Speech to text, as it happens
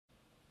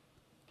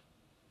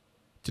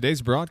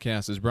Today's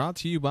broadcast is brought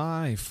to you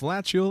by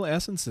Flatule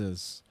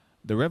Essences,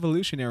 the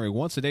revolutionary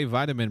once-a-day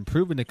vitamin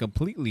proven to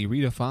completely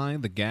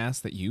redefine the gas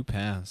that you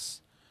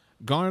pass.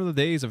 Gone are the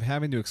days of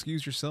having to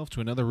excuse yourself to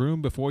another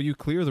room before you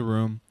clear the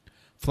room.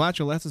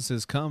 Flatule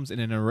Essences comes in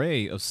an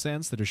array of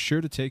scents that are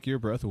sure to take your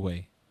breath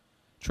away.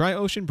 Try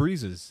Ocean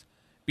Breezes.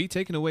 Be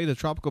taken away to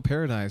tropical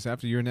paradise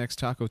after your next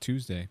Taco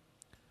Tuesday.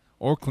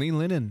 Or Clean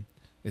Linen.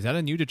 Is that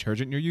a new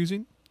detergent you're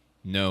using?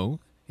 No,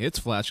 it's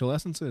Flatule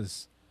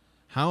Essences.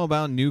 How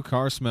about new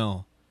car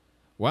smell?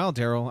 Wow,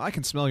 Daryl, I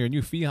can smell your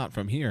new Fiat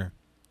from here.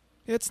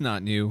 It's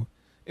not new.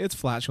 It's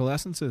Flatule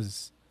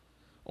Essences.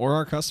 Or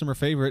our customer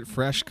favorite,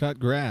 fresh cut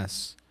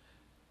grass.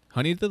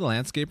 Honey, did the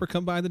landscaper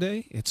come by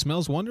today? It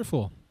smells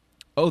wonderful.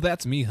 Oh,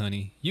 that's me,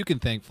 honey. You can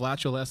thank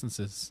Flatule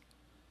Essences.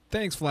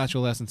 Thanks,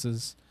 Flatule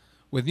Essences.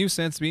 With new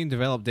scents being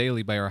developed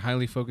daily by our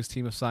highly focused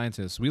team of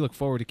scientists, we look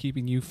forward to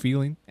keeping you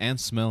feeling and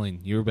smelling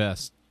your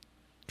best.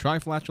 Try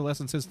Flatule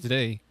Essences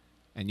today,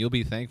 and you'll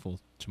be thankful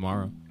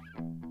tomorrow.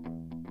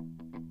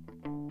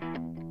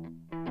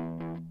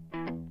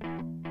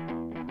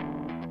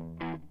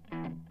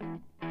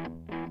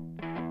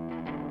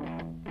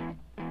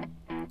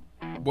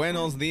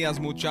 Buenos días,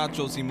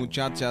 muchachos y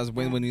muchachas.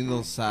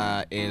 Bienvenidos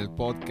a el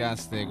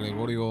podcast de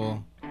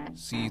Gregorio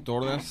C.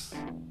 Torres.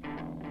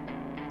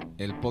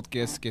 El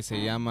podcast que se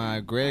llama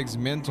Greg's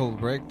Mental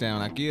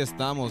Breakdown. Aquí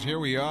estamos. Here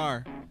we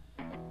are.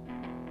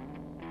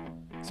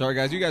 Sorry,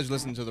 guys. You guys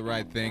listened to the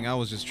right thing. I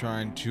was just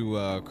trying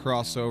to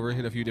cross over,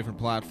 hit a few different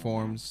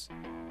platforms,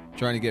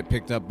 trying to get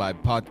picked up by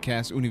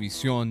Podcast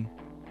Univision.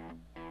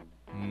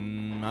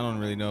 I don't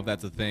really know if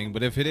that's a thing,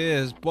 but if it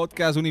is,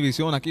 Podcast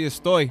Univision, aquí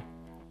estoy.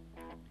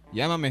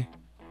 Llámame.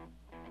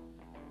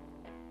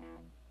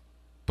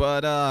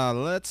 But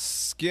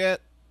let's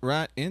get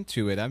right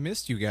into it. I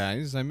missed you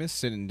guys. I missed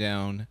sitting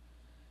down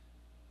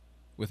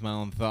with my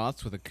own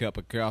thoughts with a cup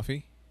of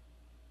coffee.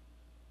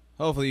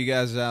 Hopefully you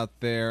guys out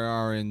there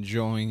are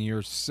enjoying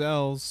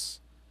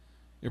yourselves.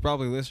 You're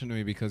probably listening to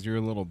me because you're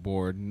a little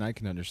bored, and I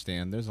can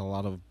understand. There's a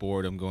lot of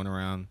boredom going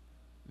around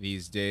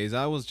these days.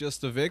 I was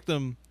just a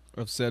victim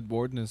of said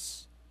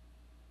boredness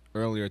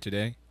earlier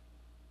today.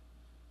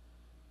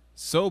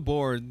 So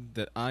bored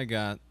that I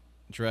got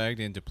dragged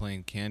into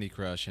playing Candy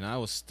Crush, and I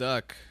was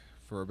stuck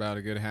for about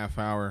a good half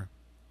hour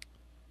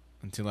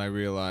until I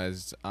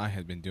realized I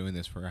had been doing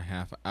this for a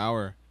half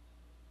hour.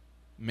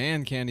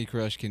 Man, Candy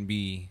Crush can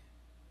be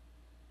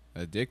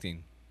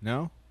addicting.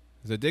 No?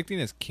 As addicting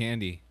as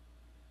candy.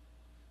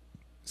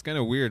 It's kind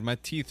of weird. My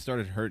teeth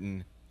started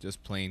hurting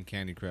just playing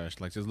Candy Crush.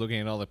 Like, just looking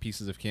at all the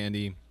pieces of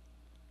candy,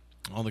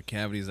 all the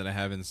cavities that I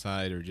have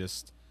inside, or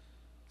just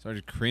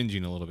started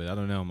cringing a little bit. I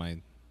don't know,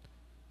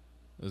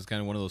 it was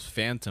kind of one of those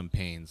phantom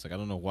pains. Like, I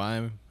don't know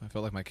why. I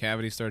felt like my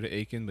cavities started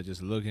aching, but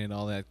just looking at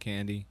all that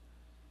candy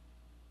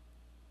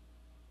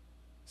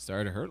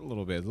started to hurt a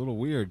little bit. It's a little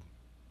weird.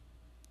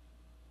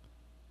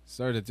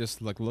 Started to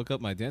just look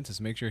up my dentist,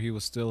 make sure he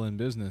was still in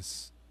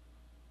business.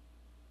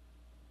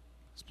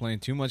 I was playing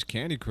too much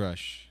Candy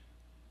Crush.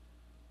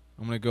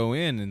 I'm going to go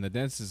in, and the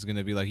dentist is going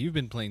to be like, "You've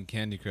been playing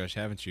Candy Crush,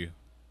 haven't you?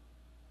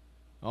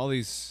 All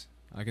these,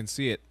 I can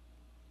see it.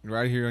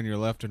 Right here on your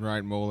left and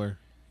right molar.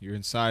 Your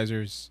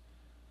incisors.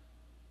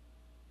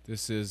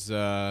 This is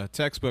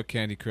textbook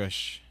Candy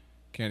Crush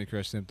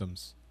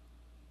symptoms."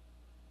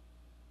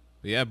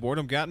 But yeah,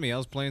 boredom got me. I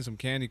was playing some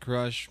Candy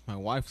Crush. My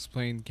wife was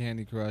playing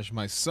Candy Crush.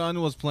 My son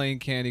was playing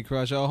Candy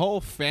Crush. A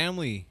whole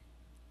family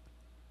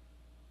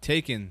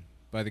taken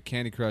by the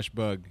Candy Crush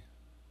bug.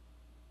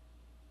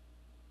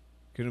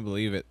 Couldn't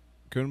believe it.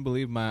 Couldn't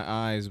believe my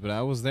eyes, but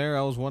I was there.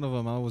 I was one of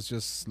them. I was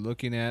just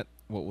looking at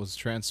what was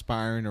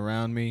transpiring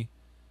around me.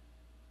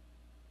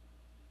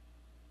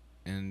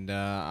 And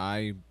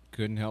I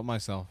couldn't help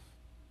myself.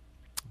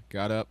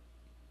 Got up,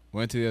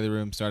 went to the other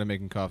room, started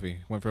making coffee.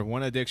 Went from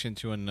one addiction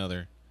to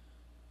another.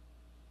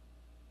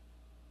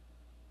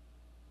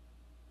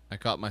 I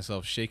caught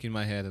myself shaking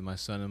my head at my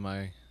son and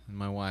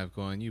my wife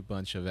going, "You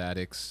bunch of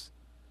addicts.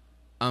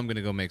 I'm going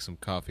to go make some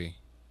coffee."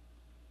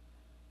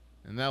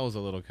 And that was a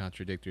little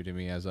contradictory to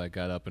me as I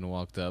got up and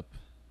walked up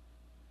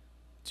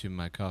to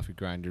my coffee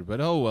grinder.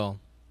 But oh well.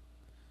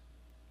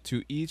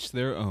 To each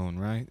their own,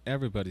 right?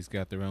 Everybody's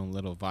got their own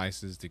little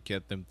vices to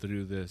get them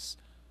through this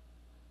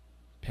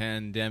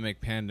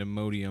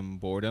pandemonium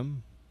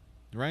boredom,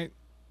 right?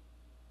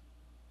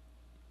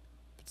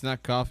 If it's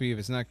not coffee, if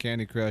it's not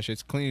Candy Crush,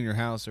 it's cleaning your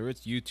house, or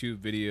it's YouTube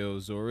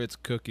videos, or it's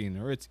cooking,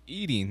 or it's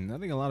eating. I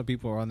think a lot of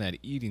people are on that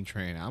eating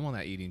train. I'm on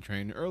that eating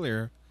train.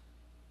 Earlier,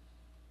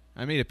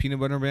 I made a peanut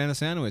butter and banana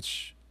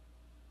sandwich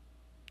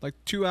like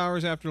 2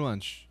 hours after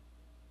lunch.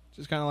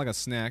 Just kind of like a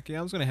snack. Yeah,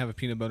 I was going to have a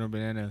peanut butter and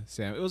banana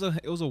sandwich.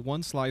 It was a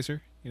one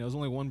slicer. It was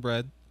only one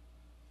bread.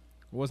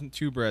 It wasn't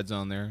two breads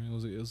on there. It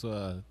was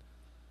a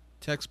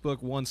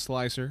textbook one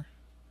slicer.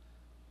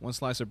 One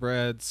slice of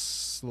bread,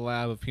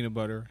 slab of peanut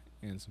butter,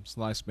 and some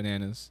sliced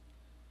bananas.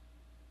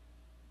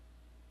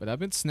 But I've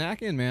been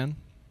snacking, man.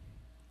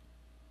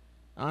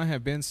 I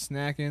have been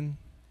snacking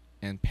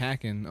and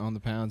packing on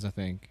the pounds, I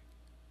think.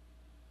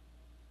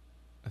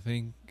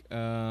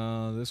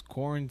 this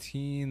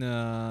quarantine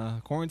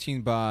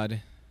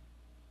bod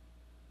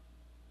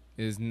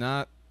is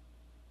not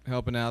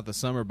helping out the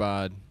summer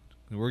bod.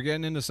 We're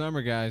getting into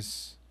summer,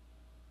 guys.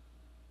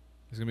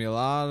 There's gonna be a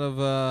lot of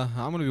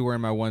I'm gonna be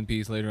wearing my one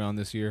piece later on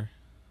this year.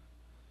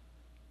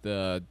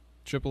 The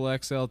triple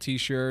XL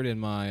t-shirt and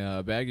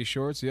my baggy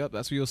shorts. Yep,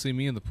 that's what you'll see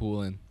me in the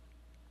pool in.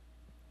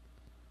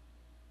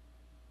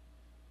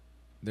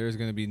 There's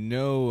gonna be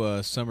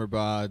no summer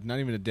bod, not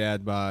even a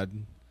dad bod.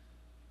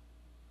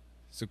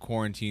 It's a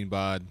quarantine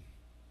bod.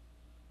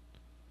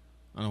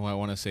 I don't know why I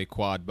want to say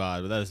quad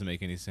bod, but that doesn't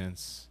make any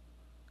sense.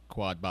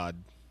 Quad bod.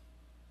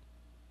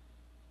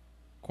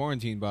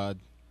 Quarantine bod.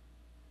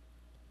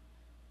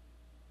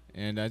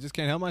 And I just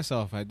can't help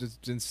myself. I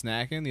just been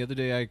snacking. The other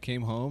day I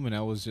came home and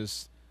I was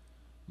just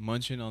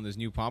munching on this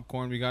new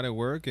popcorn we got at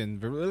work,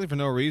 and really for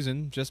no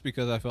reason, just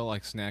because I felt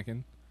like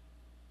snacking.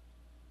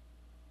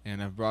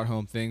 And I've brought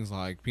home things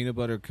like peanut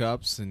butter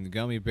cups and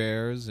gummy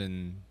bears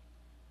and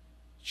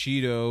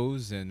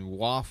Cheetos and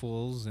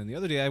waffles. And the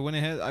other day I went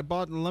ahead, I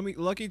bought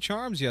Lucky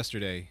Charms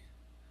yesterday.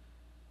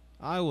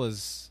 I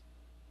was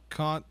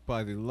caught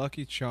by the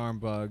Lucky Charm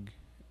bug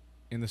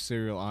in the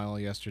cereal aisle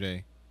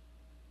yesterday.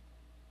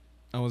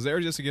 I was there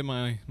just to get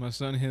my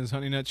son his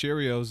Honey Nut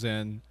Cheerios,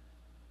 and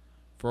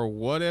for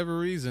whatever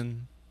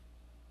reason,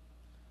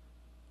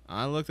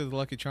 I looked at the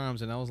Lucky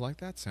Charms and I was like,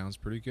 that sounds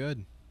pretty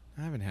good.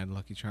 I haven't had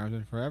Lucky Charms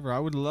in forever. I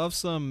would love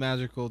some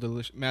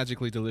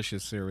magically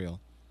delicious cereal.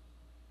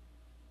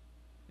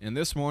 And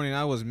this morning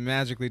I was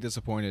magically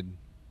disappointed.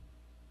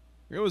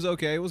 It was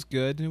okay. It was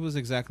good. It was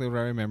exactly what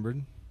I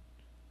remembered.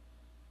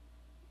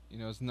 You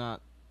know, it's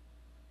not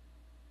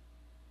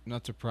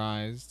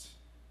surprised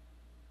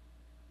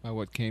by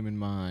what came in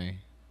my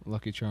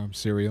Lucky Charms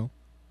cereal.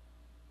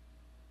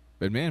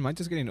 But man, am I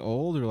just getting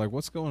old, or like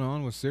what's going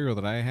on with cereal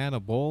that I had a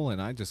bowl and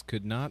I just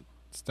could not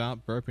stop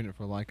burping it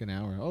for like an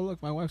hour? Oh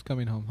look, my wife's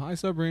coming home. Hi,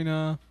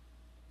 Sabrina.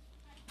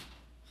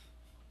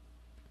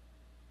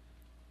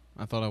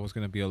 I thought I was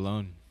going to be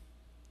alone,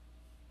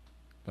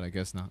 but I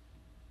guess not.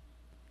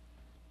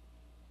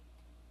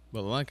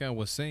 But like I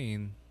was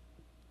saying,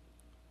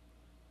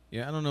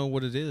 yeah, I don't know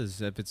what it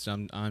is. If it's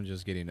I'm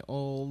just getting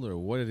old or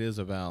what it is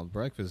about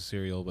breakfast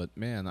cereal, but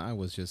man, I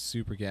was just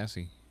super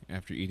gassy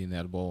after eating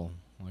that bowl.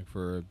 Like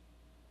for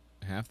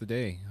half the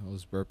day, I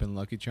was burping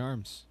Lucky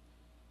Charms.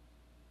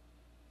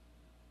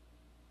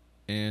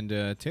 And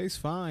it tastes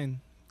fine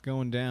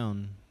going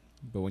down,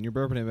 but when you're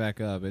burping it back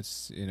up,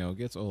 it's, you know, it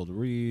gets old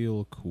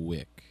real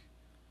quick.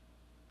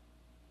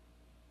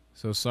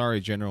 So sorry,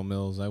 General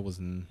Mills, I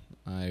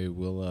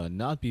will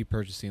not be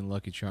purchasing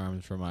Lucky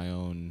Charms for my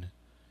own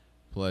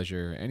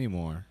pleasure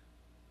anymore.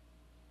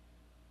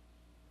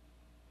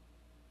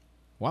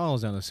 While I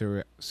was down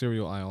the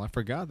cereal aisle, I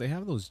forgot they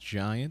have those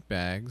giant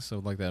bags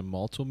of like that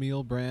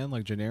Multi-Meal brand,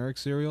 like generic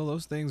cereal.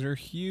 Those things are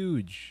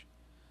huge.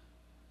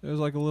 There's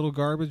like a little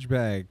garbage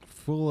bag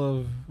full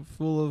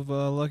of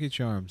Lucky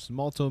Charms,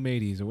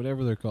 Multi-Mateys, or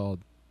whatever they're called.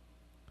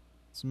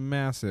 It's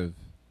massive.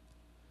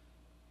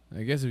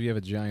 I guess if you have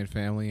a giant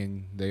family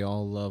and they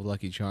all love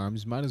Lucky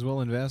Charms, you might as well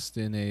invest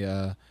in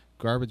a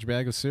garbage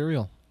bag of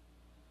cereal.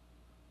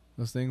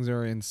 Those things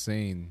are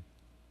insane.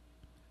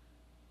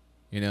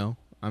 You know,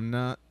 I'm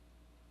not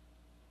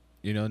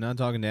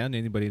talking down to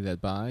anybody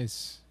that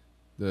buys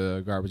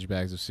the garbage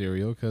bags of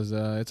cereal, because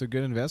it's a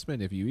good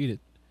investment if you eat it.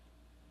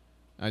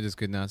 I just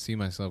could not see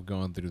myself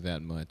going through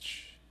that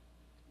much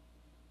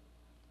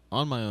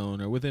on my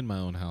own or within my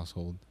own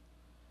household.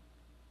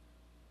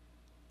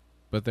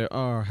 But there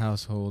are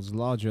households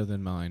larger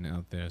than mine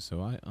out there, so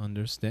I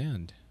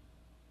understand.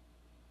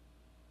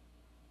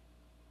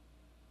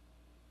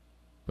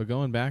 But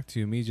going back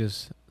to me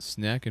just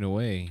snacking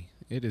away,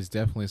 it is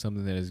definitely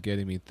something that is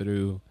getting me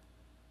through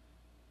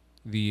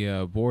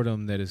the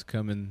boredom that is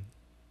coming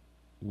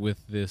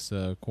with this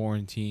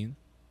quarantine.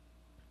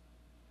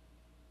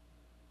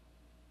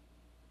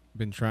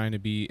 Been trying to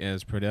be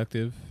as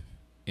productive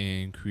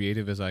and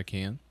creative as I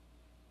can.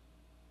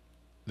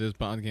 This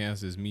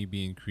podcast is me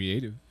being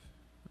creative.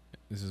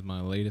 This is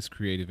my latest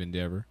creative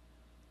endeavor.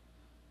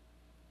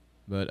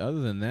 But other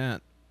than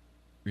that,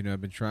 you know,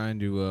 I've been trying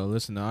to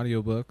listen to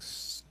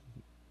audiobooks,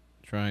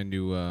 trying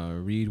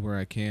to read where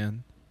I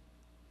can,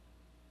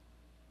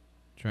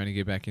 trying to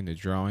get back into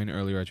drawing.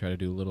 Earlier I tried to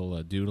do a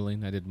little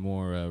doodling. I did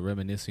more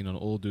reminiscing on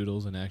old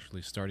doodles and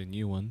actually starting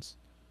new ones.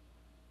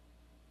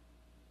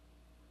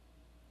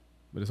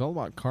 But it's all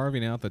about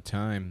carving out the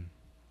time,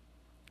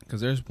 because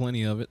there's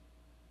plenty of it,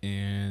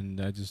 and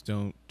I just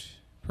don't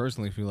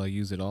personally feel I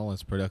use it all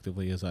as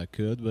productively as I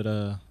could, but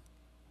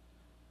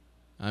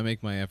I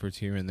make my efforts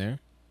here and there.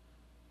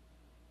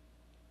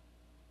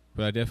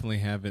 But I definitely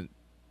haven't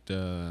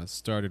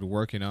started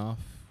working off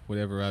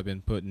whatever I've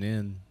been putting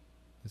in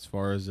as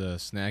far as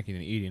snacking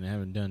and eating. I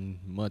haven't done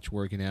much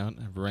working out.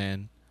 I've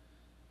ran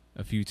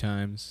a few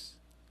times.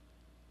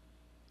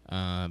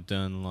 I've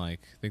done,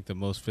 like, I think the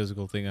most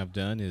physical thing I've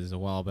done is a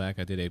while back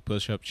I did a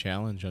push-up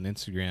challenge on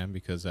Instagram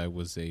because I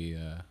was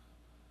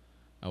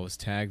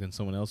tagged in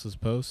someone else's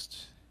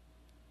post.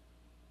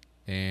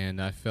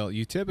 And I felt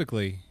you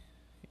typically,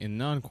 in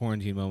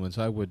non-quarantine moments,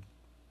 I would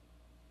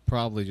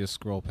probably just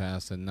scroll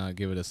past and not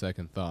give it a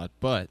second thought.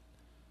 But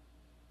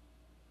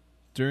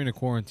during the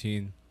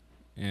quarantine,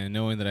 and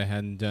knowing that I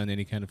hadn't done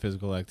any kind of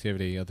physical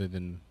activity other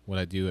than what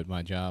I do at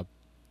my job,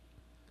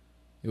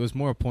 it was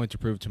more a point to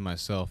prove to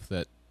myself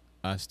that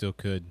I still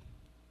could.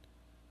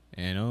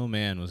 And oh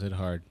man, was it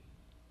hard.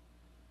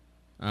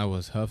 I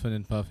was huffing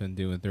and puffing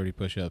doing 30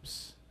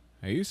 push-ups.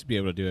 I used to be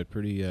able to do it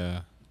pretty,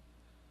 I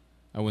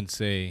wouldn't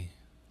say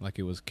like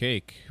it was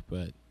cake,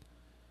 but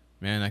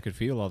man, I could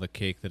feel all the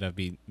cake that I've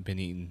been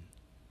eating.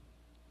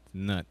 It's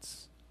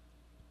nuts.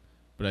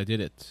 But I did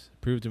it.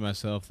 Proved to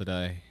myself that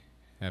I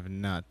have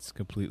not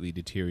completely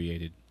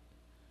deteriorated.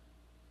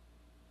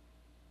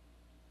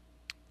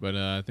 But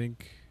I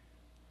think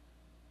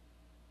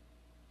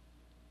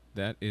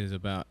that is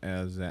about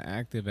as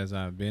active as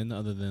I've been,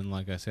 other than,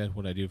 like I said,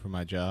 what I do for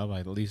my job.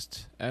 At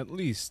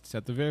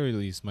the very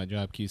least, my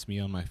job keeps me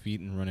on my feet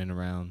and running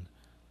around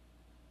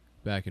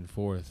back and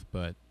forth,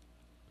 but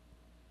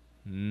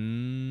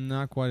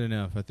not quite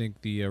enough. I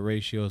think the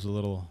ratio is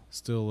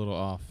still a little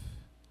off.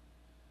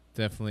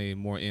 Definitely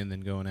more in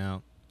than going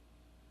out.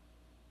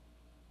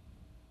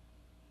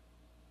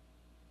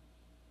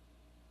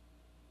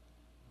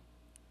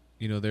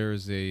 You know,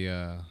 there's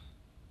I'm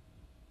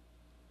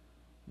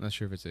not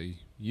sure if it's a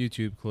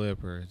YouTube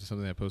clip or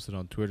something I posted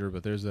on Twitter,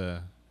 but there's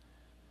a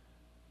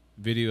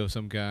video of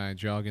some guy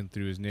jogging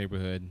through his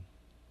neighborhood,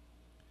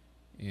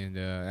 and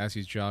as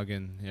he's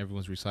jogging,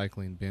 everyone's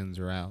recycling bins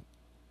are out,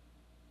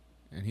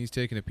 and he's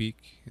taking a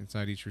peek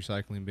inside each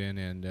recycling bin.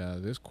 And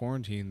this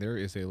quarantine, there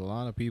is a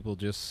lot of people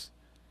just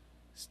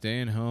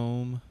staying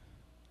home,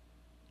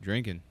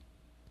 drinking.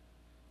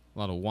 A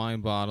lot of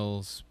wine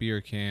bottles,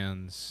 beer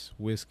cans,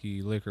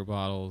 whiskey, liquor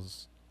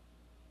bottles,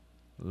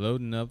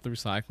 loading up the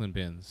recycling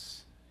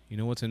bins. You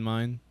know what's in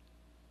mine?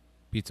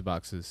 Pizza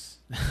boxes.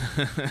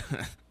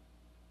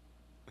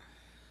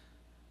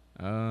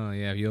 Oh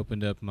yeah, if you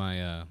opened up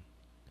my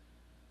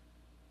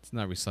it's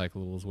not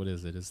recyclables, what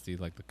is it? It's the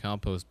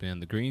compost bin,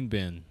 the green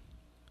bin.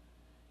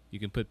 You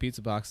can put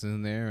pizza boxes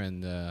in there,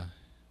 and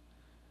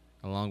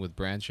along with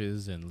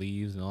branches and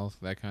leaves and all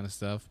that kind of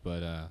stuff,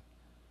 but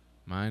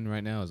mine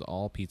right now is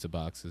all pizza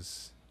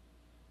boxes.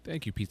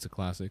 Thank you, Pizza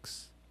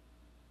Classics,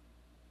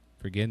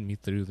 for getting me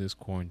through this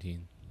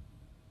quarantine.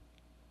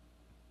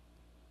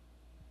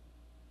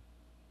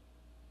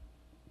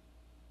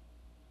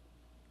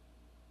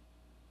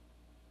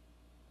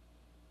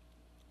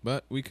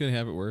 But we could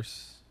have it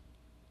worse.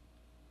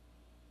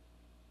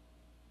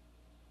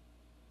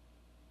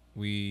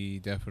 We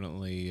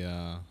definitely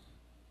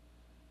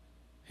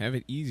have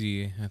it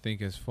easy, I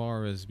think, as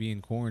far as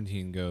being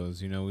quarantined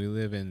goes. You know, we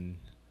live in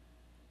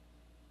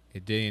a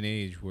day and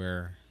age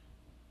where,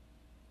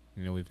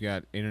 you know, we've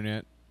got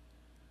internet,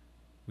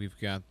 we've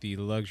got the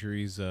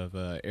luxuries of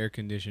air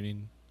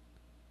conditioning,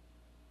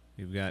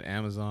 we've got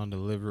Amazon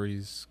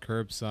deliveries,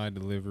 curbside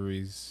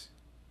deliveries.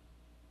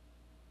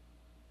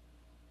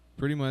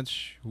 Pretty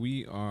much,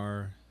 we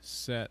are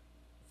set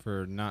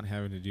for not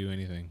having to do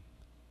anything.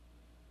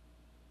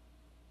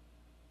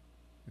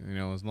 You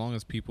know, as long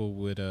as people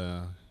would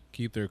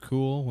keep their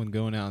cool when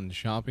going out and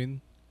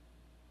shopping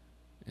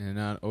and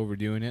not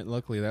overdoing it.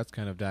 Luckily, that's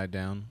kind of died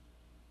down.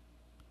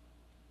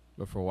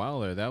 But for a while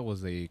there, that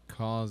was a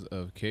cause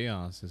of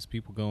chaos, is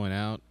people going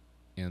out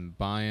and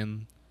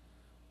buying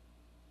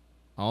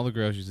all the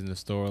groceries in the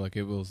store like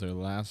it was their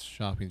last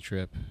shopping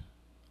trip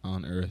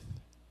on Earth.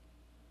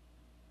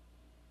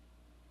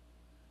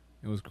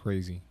 It was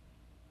crazy.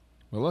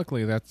 But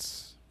luckily,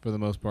 that's, for the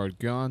most part,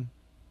 gone.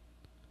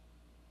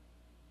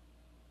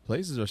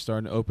 Places are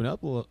starting to open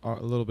up a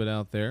little bit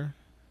out there.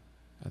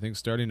 I think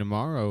starting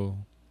tomorrow,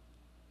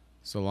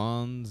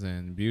 salons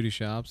and beauty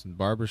shops and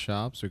barber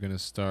shops are going to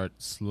start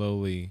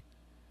slowly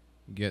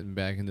getting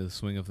back into the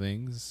swing of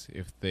things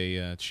if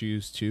they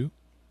choose to.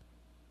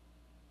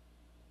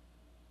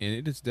 And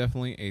it is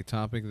definitely a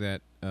topic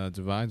that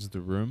divides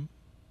the room.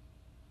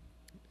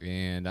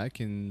 And I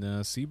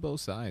can see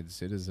both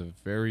sides. It is a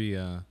very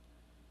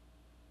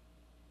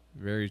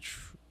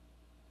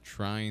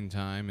trying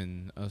time,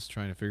 and us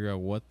trying to figure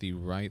out what the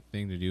right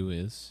thing to do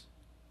is.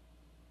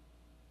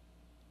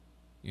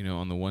 You know,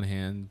 on the one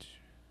hand,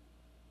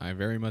 I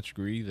very much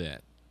agree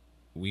that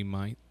we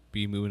might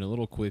be moving a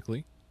little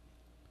quickly.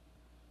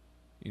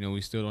 You know,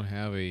 we still don't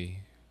have a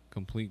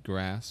complete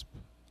grasp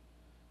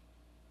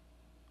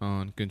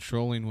on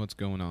controlling what's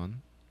going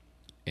on,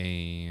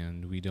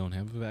 and we don't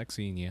have a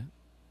vaccine yet.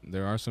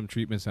 There are some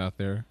treatments out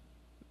there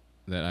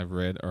that I've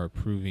read are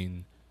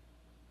proving,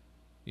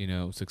 you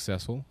know,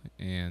 successful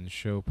and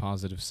show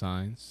positive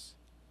signs.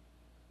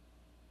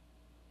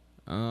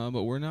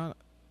 But we're not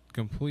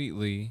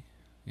completely,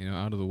 you know,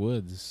 out of the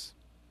woods.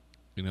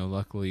 You know,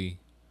 luckily,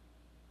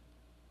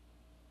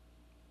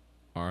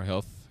 our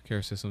health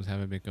care systems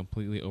haven't been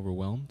completely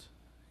overwhelmed.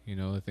 You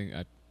know,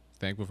 I'm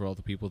thankful for all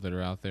the people that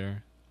are out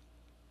there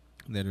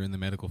that are in the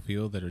medical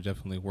field that are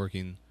definitely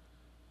working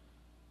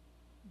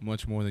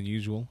much more than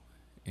usual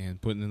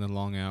and putting in the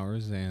long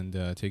hours and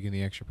taking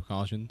the extra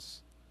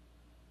precautions.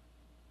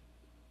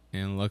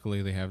 And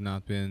luckily, they have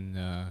not been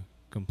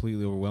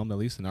completely overwhelmed, at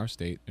least in our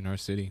state, in our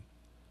city.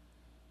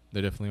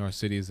 There definitely are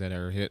cities that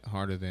are hit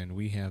harder than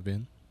we have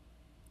been.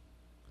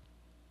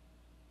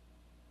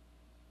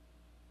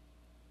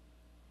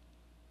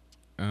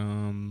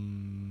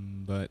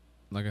 But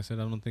like I said,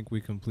 I don't think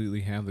we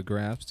completely have the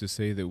grasp to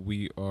say that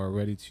we are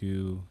ready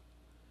to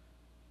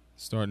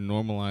start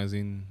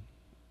normalizing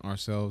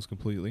ourselves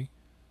completely.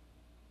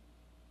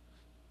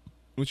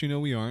 Which,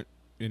 we aren't.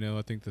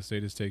 I think the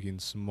state is taking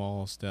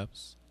small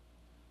steps,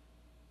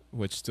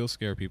 which still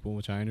scare people,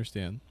 which I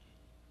understand.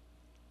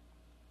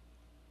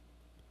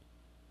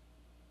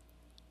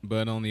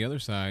 But on the other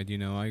side,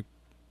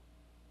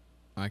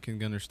 I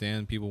can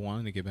understand people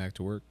wanting to get back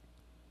to work.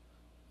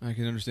 I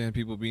can understand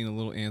people being a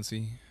little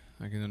antsy.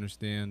 I can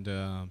understand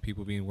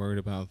people being worried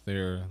about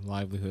their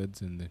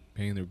livelihoods and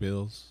paying their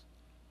bills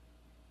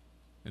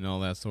and all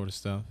that sort of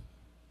stuff.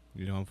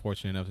 I'm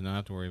fortunate enough to not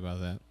have to worry about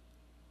that.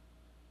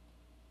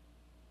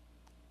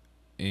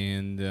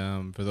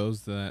 And for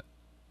those that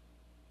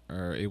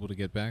are able to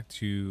get back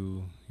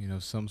to,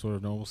 some sort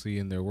of normalcy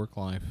in their work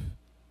life,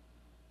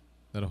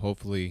 that'll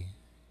hopefully,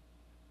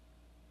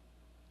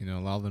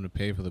 allow them to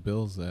pay for the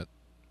bills that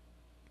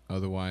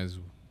otherwise,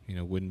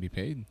 wouldn't be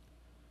paid.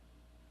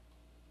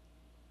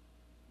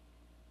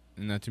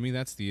 And that, to me,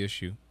 that's the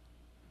issue.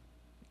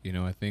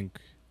 I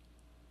think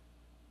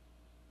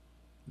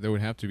there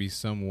would have to be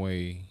some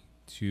way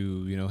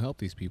to, help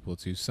these people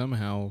to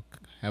somehow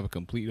have a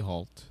complete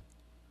halt.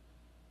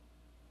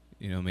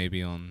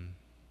 Maybe on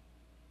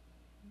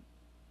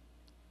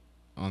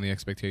the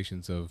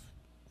expectations of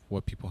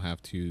what people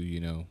have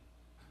to,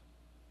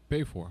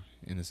 pay for,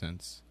 in a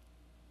sense.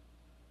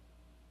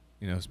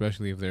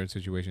 Especially if they're in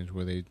situations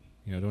where they,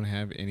 don't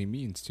have any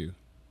means to.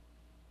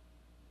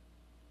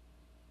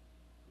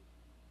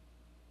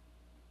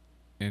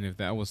 And if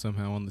that was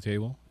somehow on the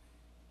table,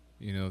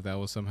 if that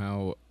was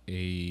somehow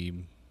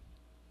an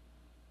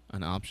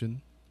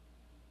option,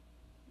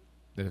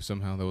 that if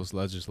somehow there was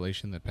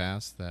legislation that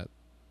passed that,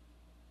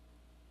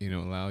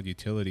 allowed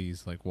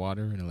utilities like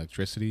water and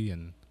electricity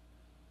and,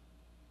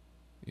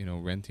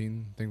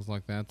 renting, things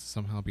like that to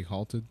somehow be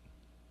halted.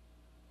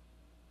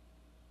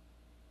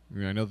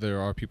 I know there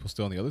are people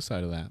still on the other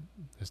side of that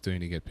still need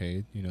to get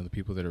paid. The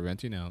people that are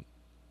renting out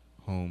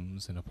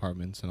homes and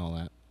apartments and all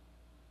that.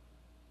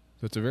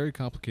 So it's a very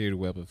complicated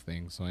web of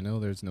things. So I know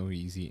there's no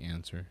easy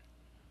answer.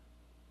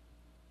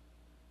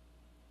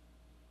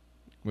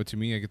 But to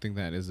me, I think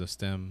that is the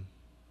stem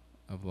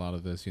of a lot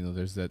of this.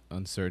 There's that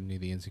uncertainty,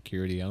 the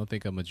insecurity. I don't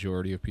think a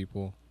majority of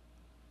people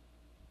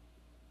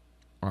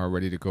are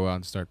ready to go out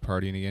and start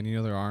partying again.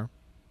 There are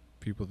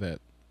people that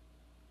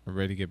are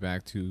ready to get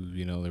back to,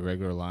 their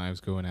regular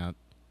lives, going out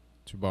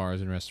to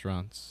bars and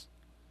restaurants.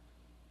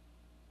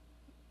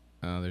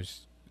 I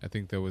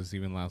think there was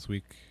even last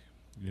week,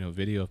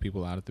 video of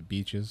people out at the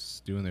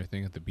beaches doing their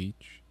thing at the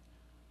beach.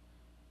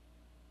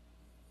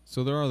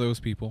 So there are those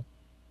people.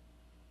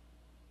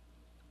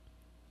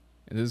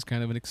 And this is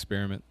kind of an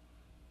experiment.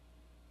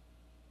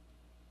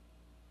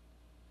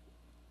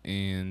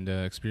 And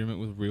experiment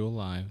with real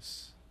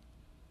lives.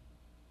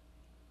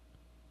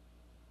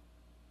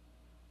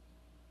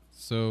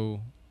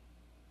 So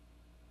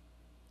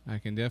I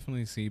can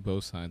definitely see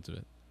both sides of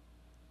it.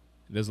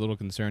 It is a little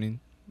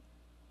concerning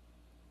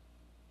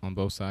on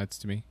both sides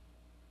to me.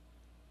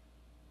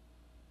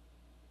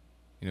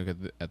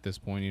 At this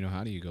point,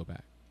 how do you go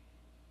back?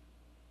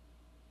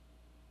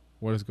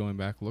 What does going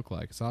back look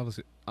like? It's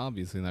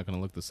obviously not going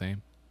to look the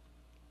same.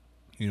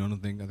 I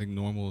think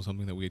normal is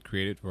something that we had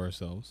created for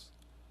ourselves.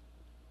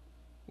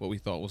 What we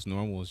thought was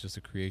normal was just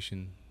a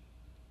creation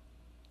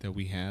that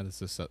we had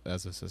as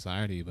a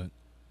society, but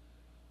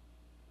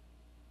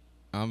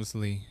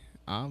obviously,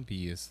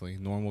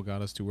 normal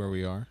got us to where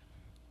we are.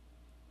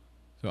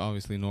 So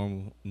obviously,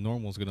 normal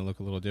is going to look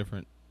a little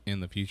different in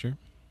the future.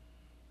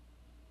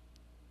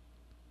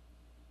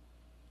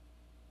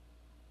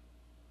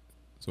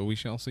 So we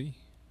shall see.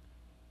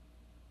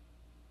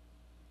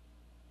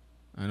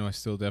 I know I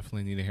still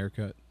definitely need a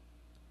haircut,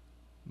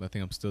 but I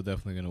think I'm still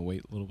definitely going to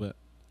wait a little bit.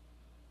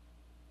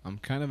 I'm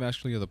kind of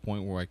actually at the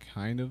point where I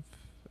kind of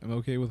am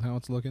okay with how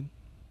it's looking.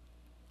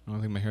 I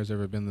don't think my hair's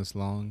ever been this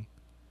long.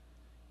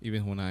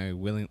 Even when I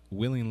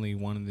willingly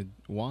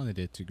wanted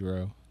it to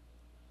grow,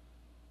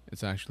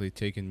 it's actually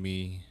taken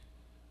me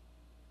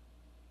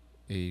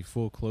a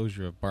full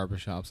closure of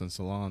barbershops and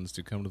salons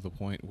to come to the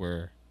point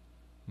where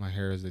my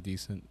hair is a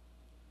decent,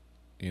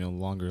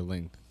 longer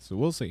length. So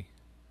we'll see.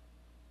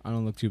 I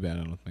don't look too bad,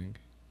 I don't think.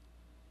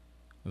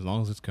 As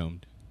long as it's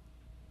combed.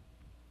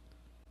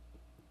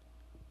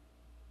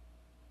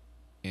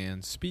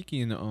 And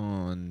speaking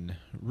on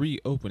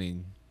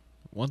reopening,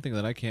 one thing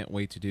that I can't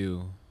wait to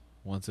do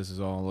once this is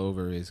all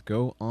over is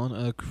go on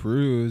a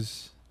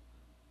cruise.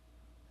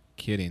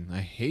 Kidding.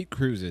 I hate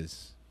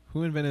cruises.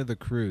 Who invented the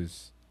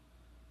cruise?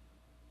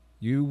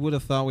 You would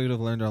have thought we would have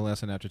learned our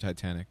lesson after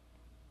Titanic.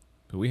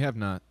 But we have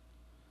not.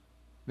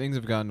 Things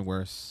have gotten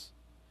worse.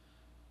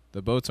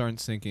 The boats aren't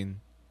sinking,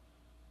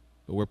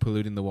 but we're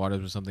polluting the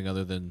waters with something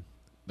other than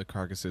the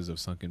carcasses of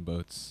sunken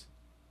boats.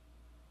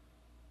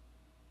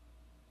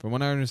 From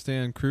what I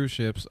understand, cruise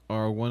ships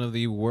are one of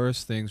the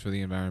worst things for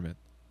the environment.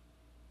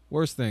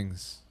 Worst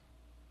things.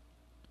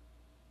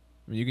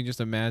 I mean, you can just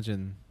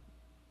imagine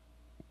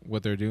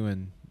what they're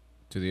doing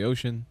to the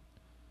ocean,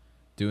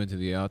 doing to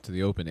the out to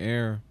the open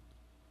air,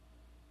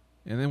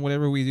 and then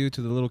whatever we do to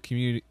the little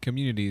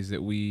communities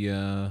that we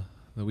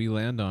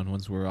land on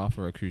once we're off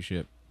of a cruise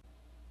ship.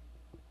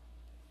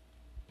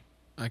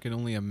 I can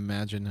only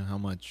imagine how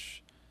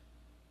much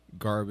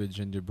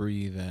garbage and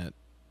debris that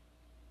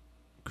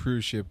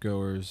cruise ship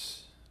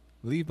goers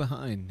leave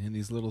behind in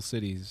these little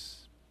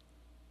cities,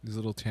 these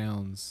little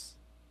towns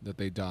that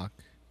they dock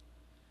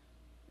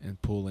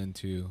and pull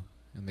into,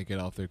 and they get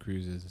off their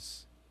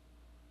cruises.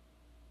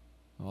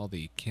 All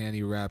the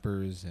candy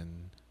wrappers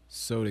and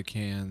soda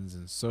cans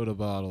and soda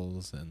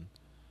bottles and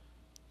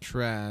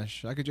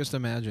trash. I could just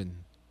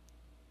imagine.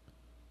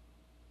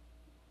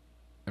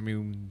 I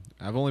mean,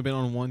 I've only been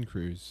on one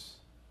cruise,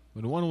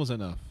 but one was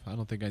enough. I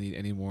don't think I need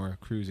any more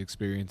cruise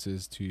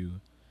experiences to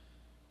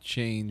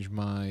change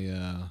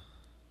my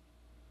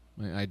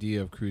my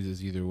idea of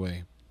cruises either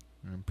way.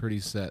 I'm pretty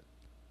set.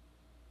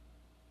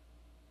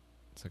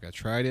 It's like I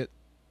tried it,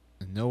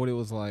 I know what it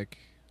was like,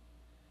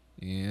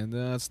 and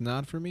it's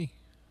not for me.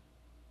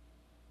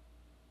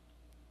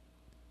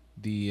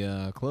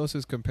 The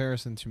closest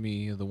comparison to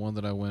me, the one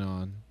that I went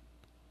on,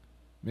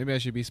 maybe I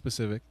should be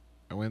specific.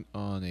 I went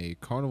on a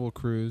Carnival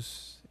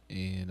cruise,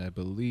 and I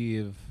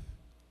believe,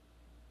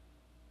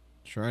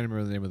 trying to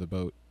remember the name of the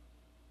boat,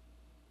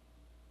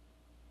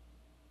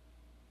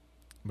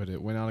 but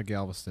it went out of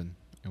Galveston,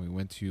 and we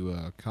went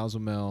to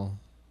Cozumel,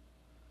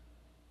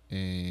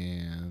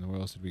 and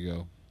where else did we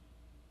go?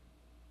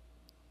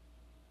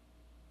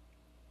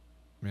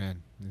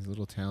 Man, these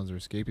little towns are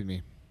escaping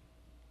me.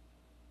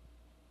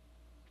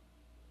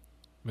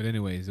 But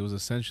anyways, it was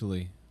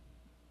essentially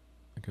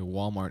like a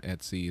Walmart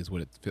at sea is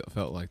what it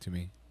felt like to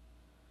me.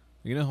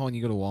 You know how when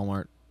you go to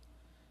Walmart,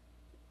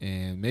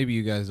 and maybe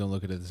you guys don't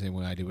look at it the same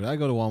way I do, but I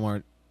go to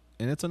Walmart,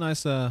 and it's a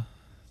nice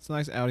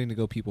outing to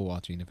go people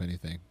watching, if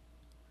anything.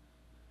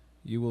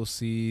 You will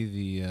see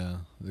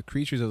the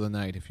creatures of the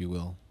night, if you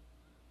will,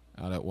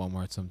 out at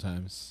Walmart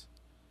sometimes.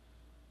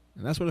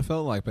 And that's what it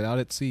felt like, but out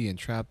at sea and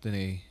trapped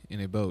in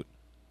a boat.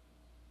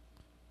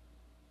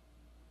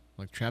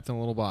 Like trapped in a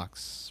little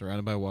box,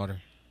 surrounded by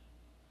water,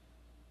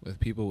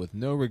 with people with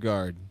no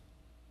regard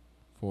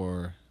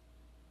for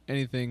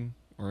anything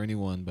or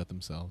anyone but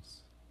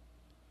themselves.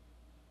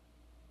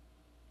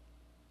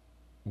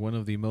 One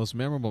of the most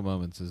memorable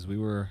moments is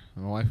my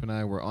wife and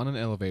I were on an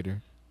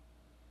elevator.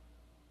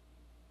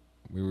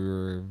 We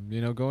were,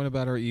 going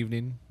about our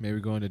evening, maybe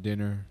going to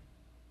dinner,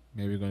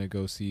 maybe going to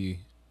go see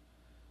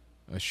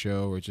a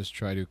show or just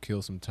try to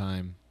kill some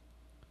time.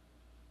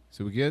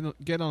 So we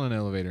get on an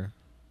elevator,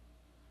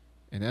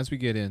 and as we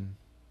get in,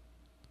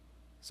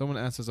 someone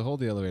asks us to hold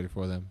the elevator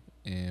for them,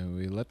 and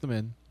we let them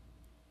in.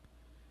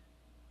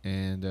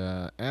 And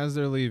as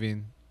they're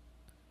leaving,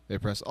 they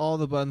press all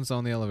the buttons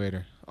on the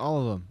elevator. All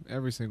of them.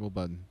 Every single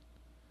button.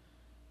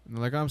 And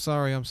they're like, I'm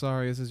sorry.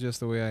 This is just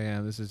the way I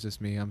am. This is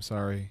just me. I'm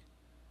sorry.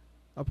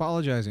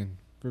 Apologizing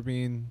for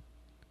being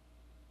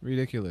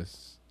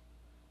ridiculous.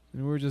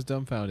 And we were just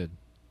dumbfounded.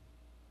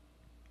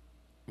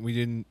 We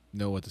didn't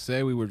know what to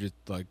say. We were just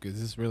like, is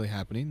this really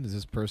happening? Is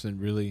this person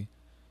really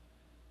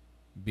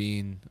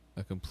being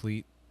a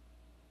complete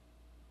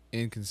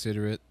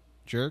inconsiderate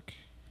jerk?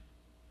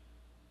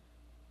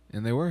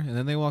 And they were, and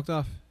then they walked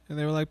off, and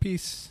they were like,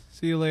 peace,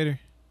 see you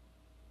later,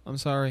 I'm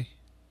sorry.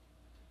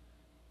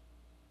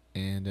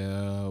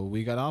 And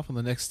we got off on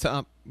the next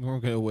stop. We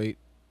weren't going to wait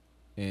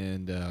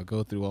and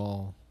go through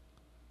all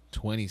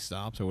 20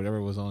 stops or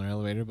whatever was on our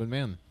elevator, but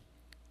man,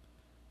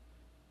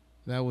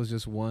 that was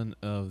just one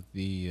of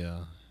the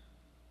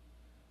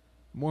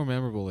more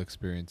memorable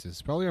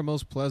experiences. Probably our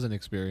most pleasant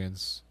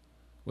experience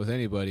with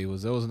anybody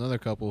was there was another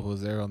couple who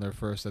was there on their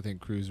first, I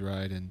think, cruise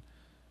ride, and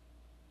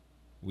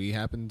we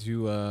happened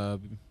to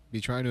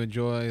be trying to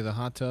enjoy the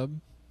hot tub,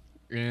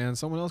 and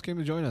someone else came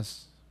to join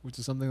us, which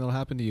is something that'll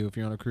happen to you if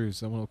you're on a cruise.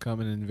 Someone will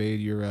come and invade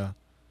your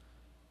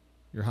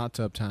hot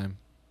tub time.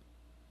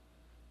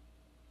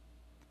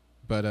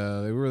 But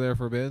they were there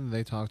for a bit, and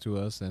they talked to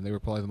us, and they were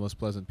probably the most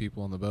pleasant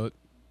people on the boat.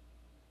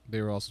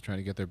 They were also trying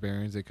to get their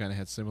bearings. They kind of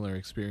had similar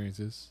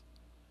experiences.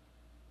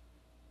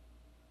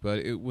 But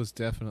it was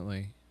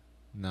definitely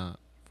not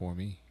for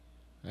me.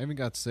 I even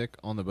got sick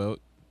on the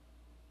boat.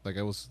 Like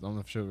I'm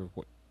not sure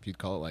what you'd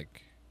call it,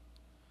 like,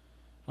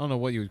 I don't know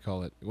what you would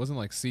call it. It wasn't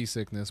like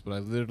seasickness, but I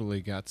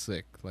literally got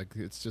sick. Like,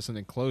 it's just an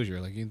enclosure.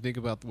 Like, you can think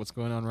about what's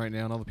going on right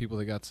now and all the people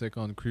that got sick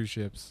on cruise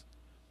ships.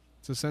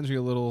 It's essentially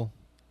a little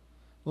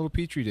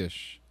petri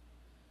dish.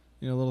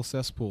 A little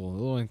cesspool. A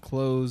little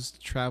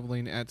enclosed,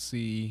 traveling at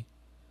sea,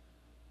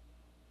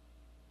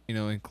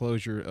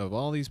 enclosure of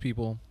all these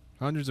people,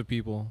 hundreds of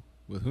people,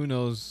 with who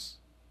knows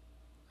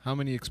how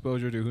many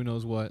exposure to who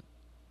knows what.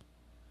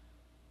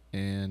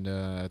 And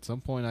at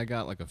some point I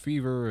got like a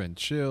fever and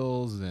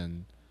chills,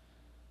 and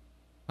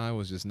I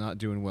was just not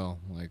doing well,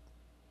 like,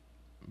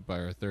 by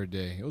our third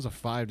day. It was a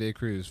 5-day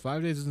cruise.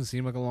 5 days doesn't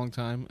seem like a long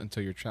time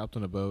until you're trapped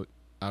on a boat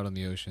out on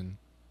the ocean.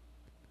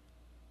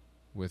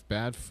 with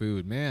bad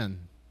food.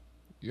 Man,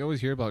 you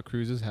always hear about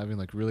cruises having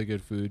like really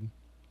good food,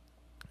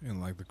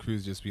 and like the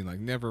cruise just being like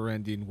never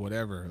ending,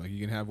 whatever. Like you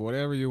can have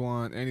whatever you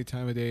want any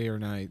time of day or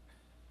night.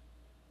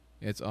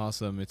 It's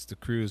awesome. It's the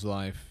cruise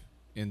life.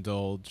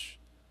 Indulge.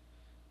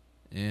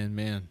 And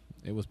man,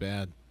 it was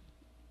bad.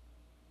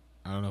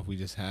 I don't know if we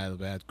just had a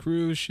bad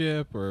cruise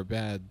ship or a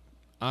bad.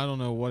 I don't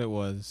know what it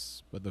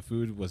was, but the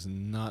food was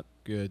not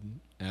good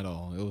at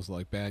all. It was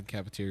like bad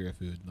cafeteria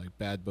food, like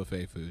bad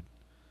buffet food.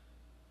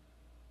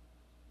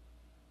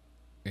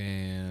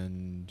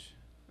 And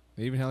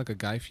they even had like a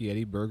Guy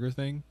Fieri burger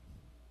thing.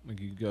 Like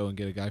you could go and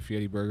get a Guy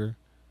Fieri burger.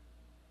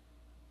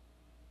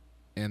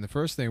 And the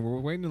first thing, we're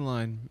waiting in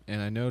line,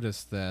 and I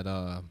noticed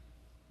that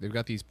they've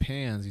got these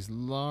pans, these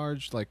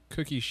large like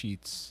cookie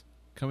sheets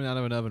coming out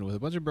of an oven with a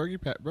bunch of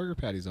burger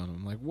patties on them.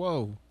 I'm like,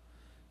 whoa,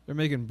 they're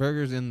making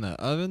burgers in the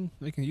oven?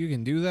 You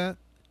can do that?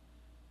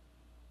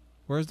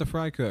 Where's the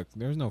fry cook?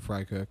 There's no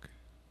fry cook.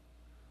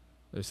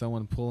 There's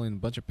someone pulling a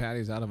bunch of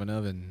patties out of an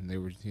oven. They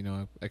were,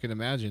 I can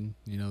imagine,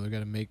 they're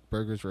going to make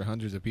burgers for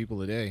hundreds of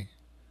people a day.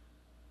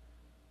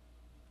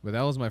 But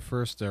that was my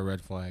first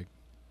red flag.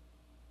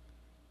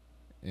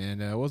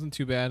 And it wasn't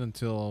too bad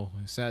until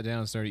I sat down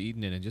and started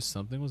eating it, and just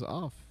something was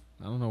off.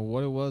 I don't know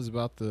what it was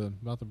about the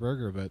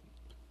burger, but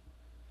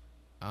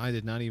I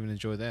did not even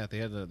enjoy that. They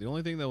had the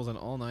only thing that was an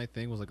all night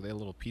thing was like they had a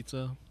little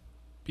pizza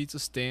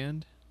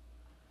stand,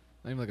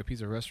 not even like a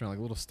pizza restaurant, like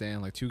a little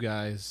stand, like two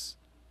guys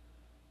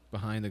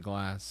behind the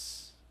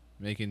glass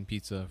making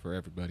pizza for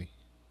everybody.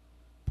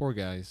 Poor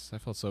guys, I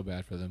felt so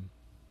bad for them.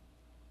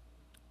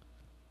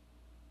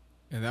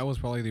 And that was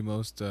probably the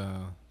most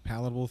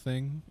palatable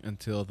thing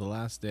until the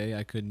last day.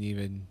 I couldn't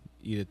even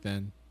eat it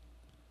then.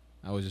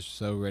 I was just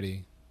so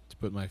ready to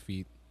put my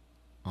feet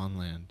on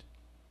land.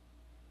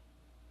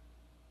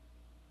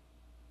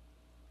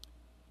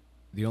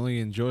 The only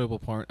enjoyable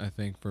part, I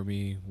think, for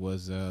me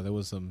was there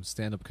was some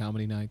stand-up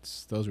comedy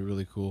nights. Those were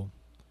really cool.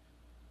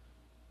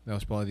 That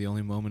was probably the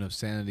only moment of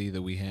sanity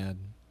that we had.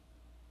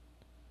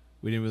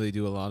 We didn't really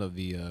do a lot of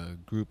the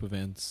group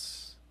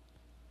events,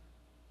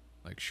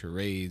 like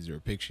charades or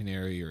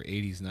Pictionary or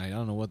 80s night. I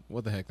don't know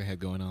what the heck they had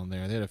going on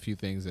there. They had a few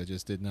things that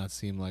just did not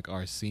seem like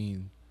our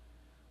scene.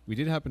 We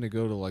did happen to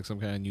go to like some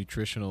kind of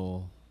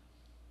nutrition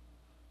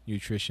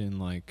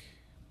like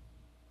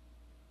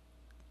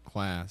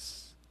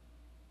class,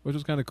 which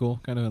was kind of cool,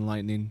 kind of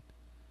enlightening.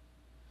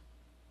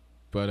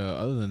 But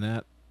other than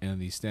that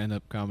and the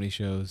stand-up comedy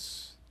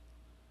shows,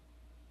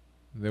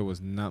 there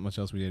was not much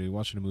else we did. We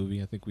watched a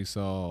movie. I think we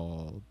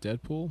saw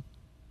Deadpool.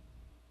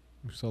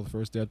 We saw the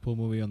first Deadpool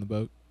movie on the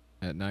boat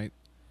at night.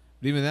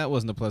 But even that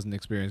wasn't a pleasant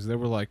experience. There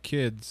were like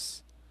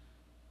kids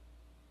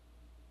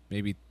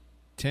maybe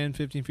 10,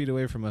 15 feet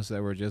away from us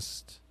that were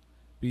just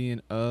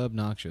being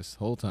obnoxious the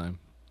whole time.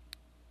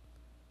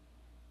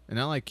 And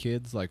not like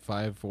kids, like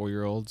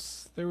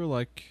 4-year-olds. They were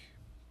like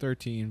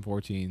 13,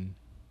 14,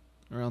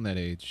 around that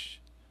age.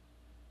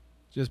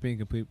 Just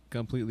being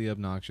completely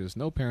obnoxious.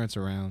 No parents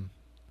around.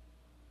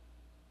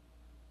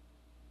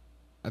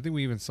 I think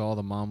we even saw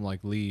the mom like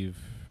leave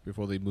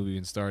before the movie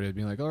even started,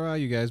 being like, alright,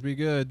 you guys be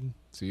good.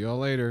 See y'all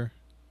later.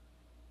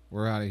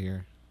 We're out of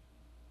here.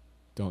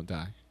 Don't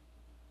die.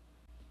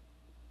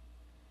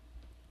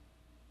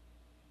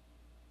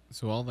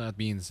 So all that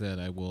being said,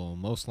 I will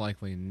most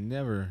likely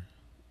never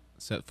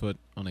set foot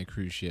on a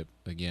cruise ship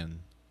again.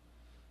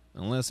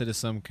 Unless it is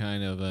some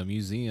kind of a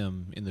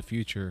museum in the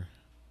future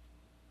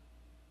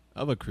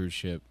of a cruise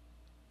ship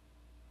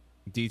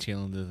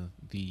detailing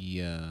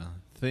the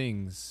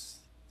things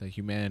that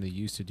humanity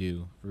used to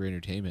do for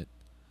entertainment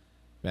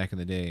back in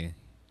the day.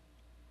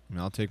 And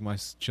I'll take my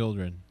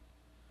children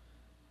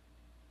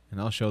and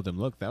I'll show them,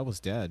 look, that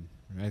was Dad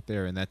right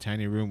there in that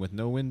tiny room with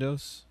no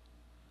windows.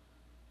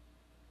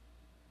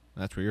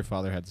 That's where your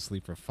father had to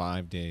sleep for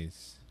 5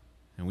 days.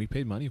 And we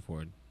paid money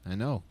for it. I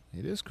know.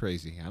 It is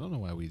crazy. I don't know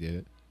why we did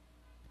it.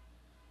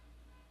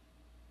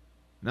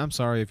 And I'm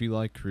sorry if you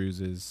like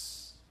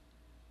cruises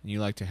and you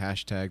like to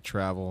hashtag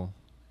travel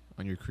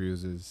on your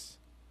cruises.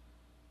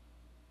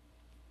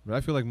 But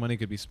I feel like money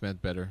could be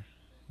spent better.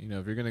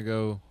 If you're going to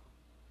go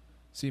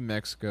see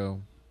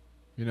Mexico,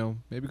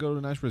 maybe go to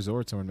a nice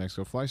resort somewhere in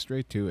Mexico. Fly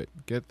straight to it.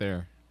 Get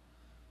there.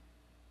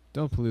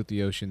 Don't pollute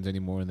the oceans any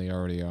more than they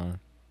already are.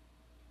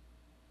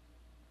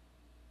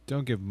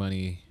 Don't give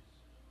money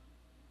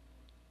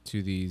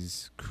to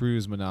these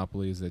cruise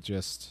monopolies that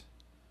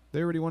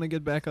they already want to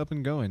get back up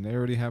and going. They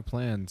already have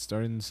plans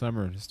starting in the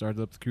summer to start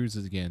up the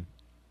cruises again.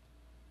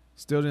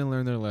 Still didn't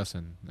learn their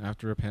lesson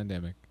after a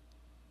pandemic.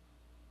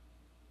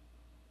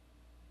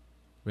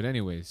 But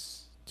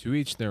anyways, to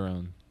each their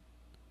own.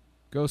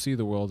 Go see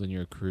the world in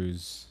your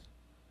cruise.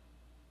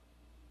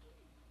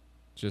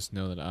 Just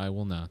know that I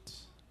will not.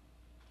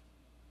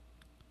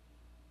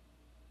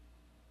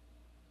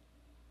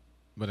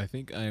 But I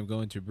think I am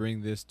going to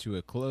bring this to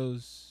a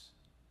close.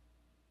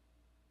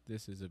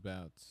 This is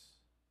about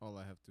all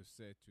I have to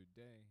say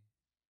today.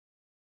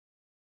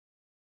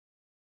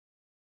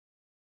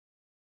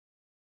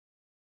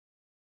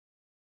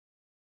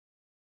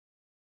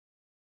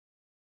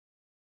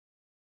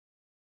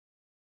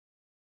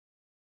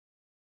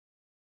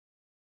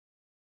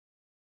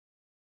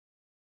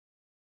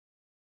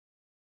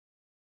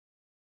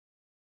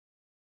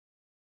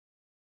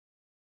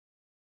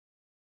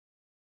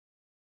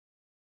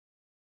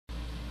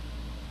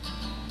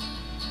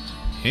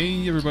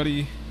 Hey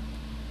everybody,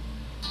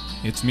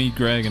 it's me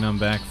Greg and I'm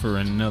back for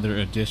another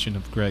edition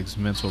of Greg's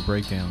Mental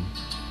Breakdown.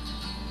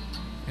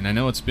 And I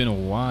know it's been a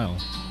while.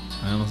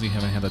 I honestly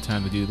haven't had the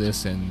time to do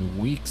this in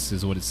weeks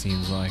is what it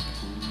seems like.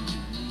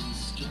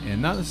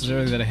 And not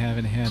necessarily that I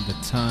haven't had the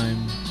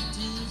time.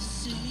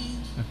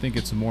 I think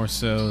it's more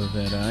so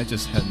that I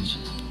just hadn't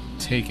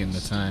taken the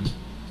time.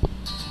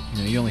 You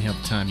know, you only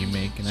have the time you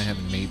make, and I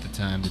haven't made the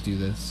time to do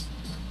this.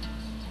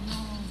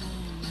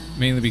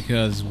 Mainly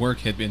because work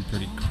had been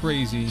pretty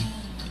crazy,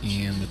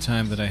 and the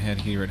time that I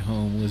had here at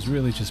home was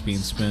really just being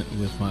spent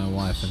with my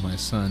wife and my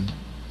son.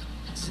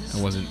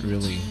 I wasn't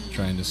really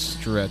trying to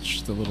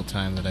stretch the little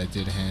time that I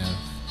did have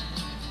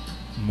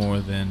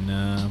more than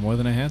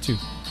I had to.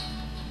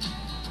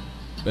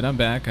 But I'm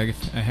back. I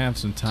have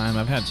some time.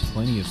 I've had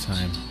plenty of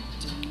time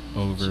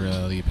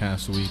over the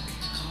past week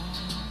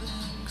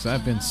because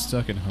I've been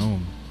stuck at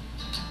home.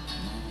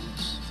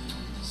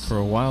 For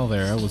a while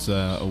there, I was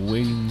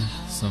awaiting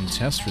some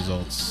test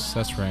results.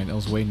 That's right, I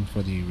was waiting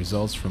for the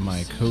results from my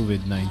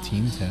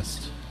COVID-19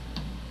 test.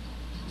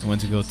 I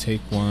went to go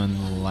take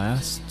one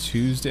last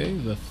Tuesday,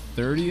 the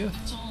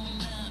 30th.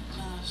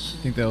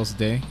 I think that was the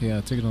day. Yeah,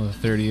 I took it on the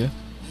 30th.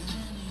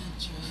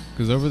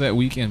 Because over that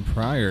weekend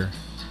prior,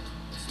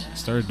 I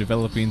started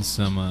developing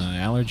some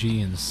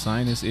allergy and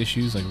sinus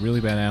issues, like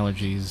really bad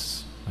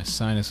allergies. My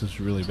sinus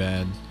was really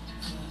bad.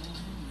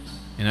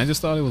 And I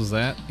just thought it was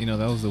that. You know,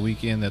 that was the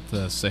weekend that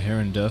the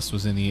Saharan dust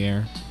was in the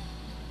air.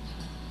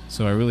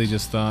 So I really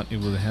just thought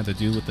it had to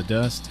do with the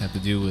dust, had to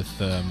do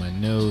with my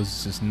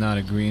nose just not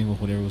agreeing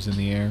with whatever was in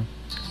the air.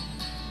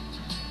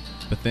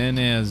 But then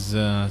as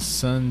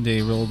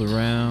Sunday rolled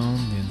around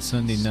and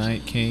Sunday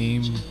night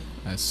came,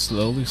 I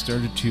slowly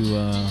started to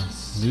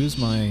lose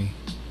my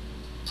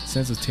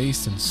sense of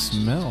taste and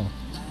smell.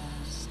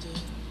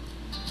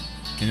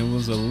 And it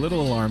was a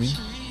little alarming.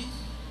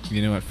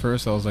 You know, at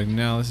first I was like,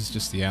 no, this is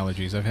just the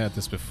allergies. I've had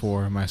this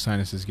before. My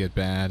sinuses get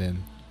bad,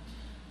 and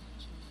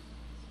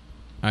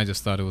I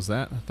just thought it was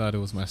that. I thought it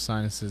was my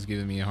sinuses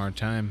giving me a hard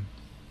time.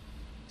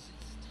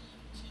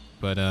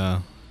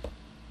 But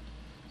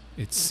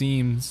it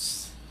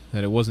seems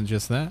that it wasn't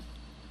just that.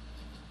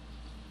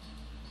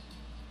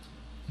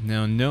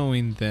 Now,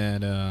 knowing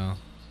that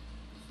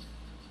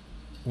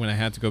when I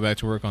had to go back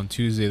to work on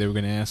Tuesday, they were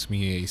going to ask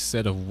me a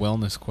set of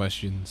wellness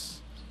questions.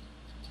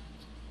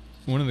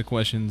 One of the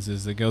questions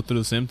is they go through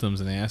the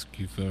symptoms and they ask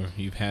you if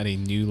you've had a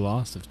new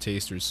loss of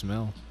taste or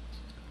smell.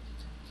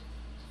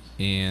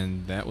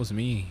 And that was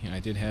me. I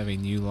did have a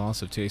new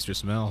loss of taste or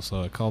smell,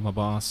 so I called my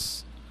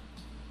boss,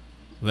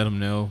 let him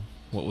know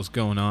what was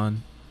going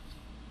on.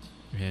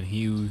 And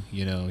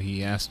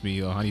he asked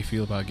me, how do you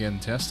feel about getting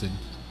tested?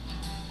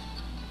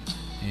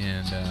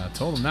 And I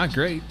told him, not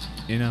great,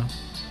 I don't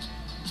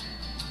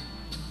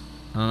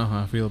know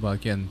how I feel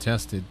about getting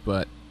tested,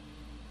 but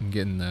I'm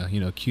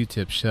getting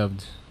Q-tip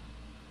shoved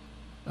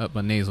up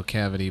my nasal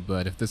cavity,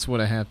 but if that's what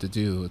I have to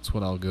do, it's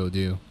what I'll go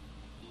do.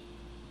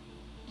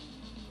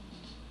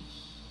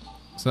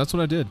 So that's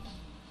what I did.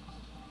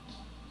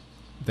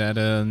 That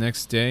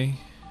next day,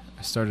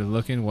 I started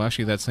looking. Well,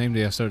 actually, that same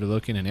day I started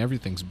looking, and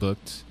everything's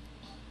booked.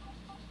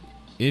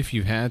 If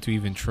you've had to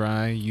even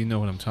try, you know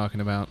what I'm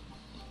talking about.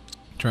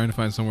 Trying to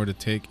find somewhere to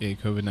take a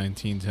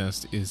COVID-19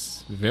 test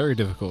is very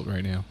difficult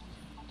right now.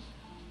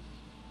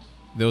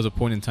 There was a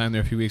point in time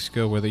there a few weeks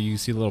ago where you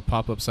see little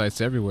pop-up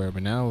sites everywhere,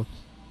 but now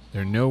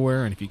they're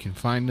nowhere, and if you can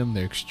find them,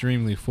 they're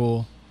extremely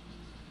full.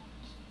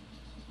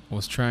 I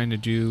was trying to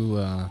do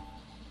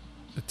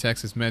the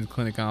Texas Med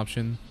Clinic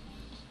option,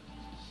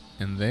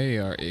 and they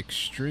are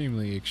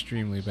extremely,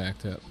 extremely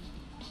backed up.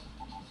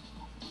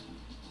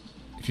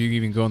 If you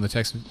even go on the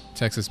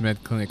Texas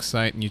Med Clinic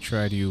site and you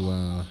try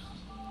to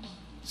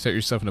set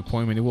yourself an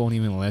appointment, it won't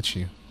even let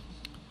you.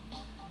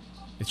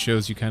 It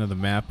shows you kind of the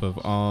map of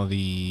all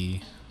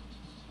the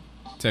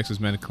Texas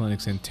Med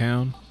Clinics in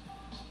town,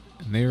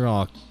 and they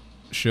all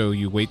show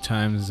you wait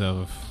times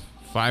of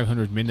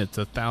 500 minutes,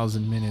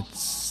 1,000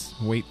 minutes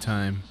wait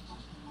time.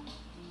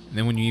 And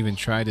then when you even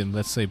try to,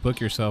 let's say,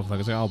 book yourself, like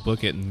I say, I'll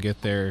book it and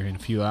get there in a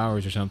few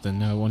hours or something.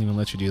 No, it won't even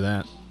let you do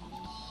that.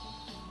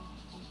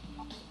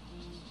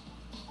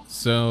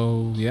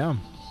 So, yeah,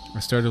 I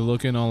started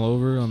looking all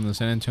over on the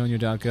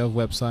sanantonio.gov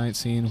website,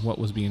 seeing what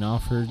was being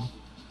offered.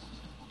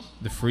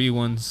 The free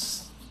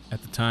ones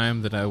at the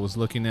time that I was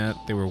looking at,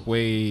 they were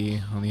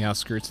way on the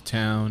outskirts of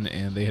town,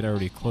 and they had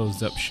already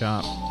closed up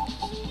shop.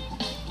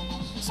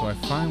 So I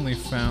finally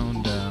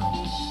found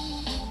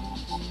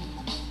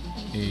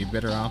a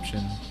better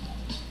option,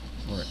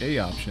 or a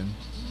option.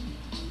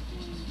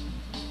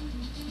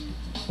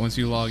 Once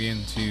you log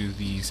into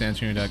the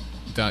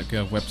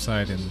sanantonio.gov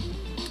website and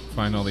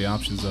find all the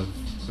options of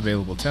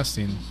available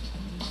testing,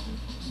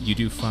 you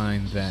do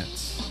find that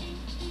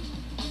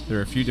there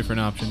are a few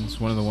different options.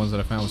 One of the ones that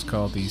I found was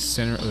called the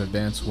Center of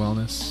Advanced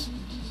Wellness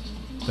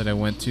that I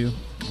went to.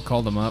 I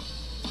called them up,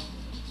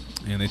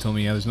 and they told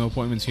me, yeah, there's no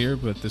appointments here,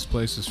 but this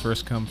place is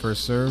first come,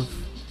 first serve.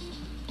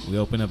 We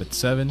open up at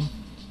 7.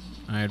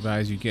 I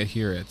advise you get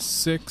here at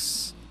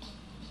 6.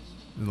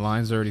 The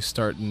line's already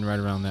starting right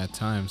around that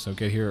time, so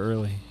get here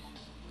early.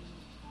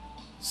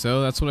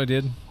 So that's what I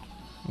did.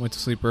 I went to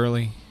sleep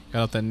early,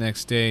 got up that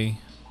next day,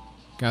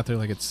 got there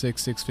like at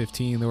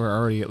 6:15. There were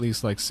already at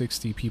least like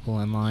 60 people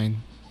in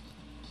line.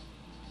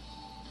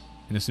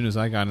 And as soon as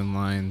I got in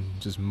line,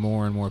 just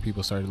more and more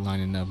people started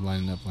lining up.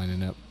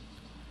 And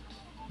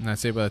I'd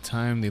say by the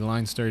time the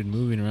line started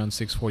moving around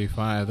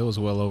 6:45, there was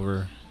well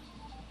over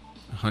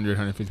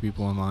 150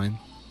 people in line.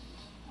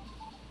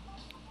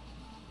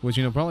 Which,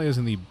 you know, probably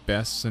isn't the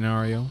best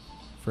scenario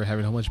for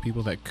having a whole bunch of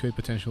people that could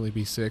potentially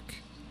be sick.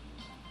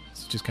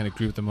 So just kind of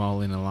group them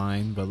all in a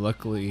line. But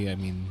luckily, I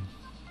mean,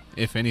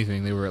 if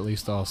anything, they were at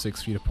least all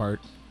 6 feet apart.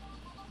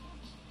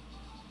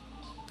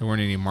 There weren't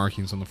any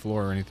markings on the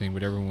floor or anything,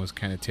 but everyone was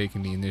kind of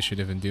taking the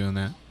initiative and doing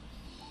that.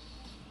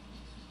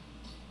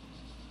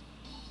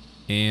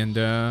 And,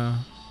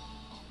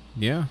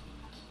 yeah.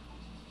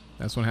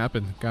 That's what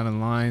happened. Got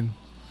in line,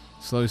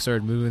 slowly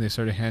started moving, they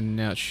started handing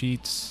out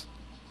sheets.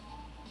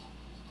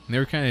 And they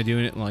were kind of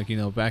doing it like, you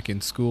know, back in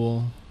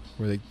school,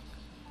 where they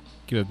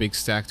give a big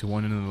stack to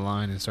one end of the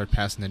line and start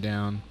passing it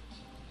down.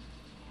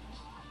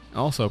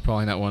 Also,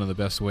 probably not one of the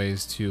best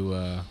ways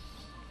to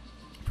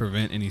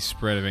prevent any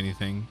spread of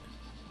anything,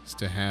 is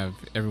to have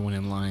everyone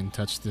in line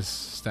touch this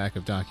stack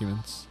of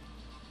documents.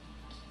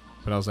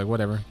 But I was like,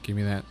 whatever, give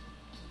me that.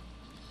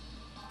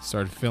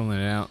 Started filling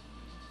it out,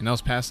 and I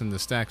was passing the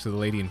stack to the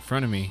lady in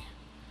front of me,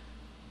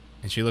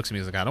 and she looks at me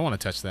and was like, I don't want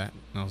to touch that.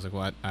 And I was like,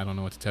 well, I don't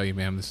know what to tell you,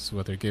 ma'am. This is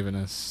what they're giving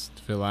us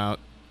to fill out.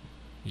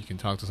 You can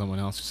talk to someone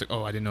else. She's like,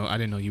 oh, I didn't know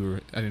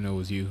it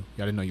was you.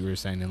 I didn't know you were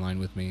standing in line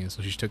with me. And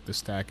so she took the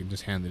stack and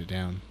just handed it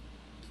down.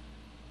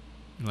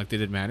 And like,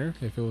 did it matter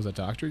if it was a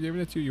doctor giving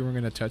it to you? You weren't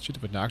going to touch it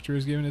if a doctor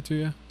was giving it to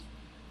you?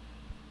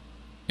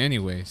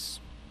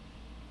 Anyways,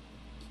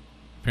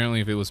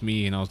 apparently if it was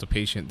me and I was the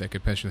patient that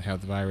could potentially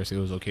have the virus, it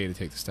was okay to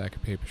take the stack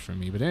of papers from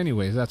me. But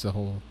anyways, that's a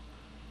whole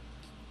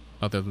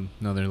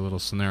another little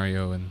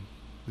scenario. And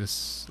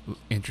this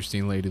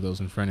interesting lady that was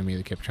in front of me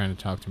that kept trying to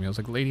talk to me, I was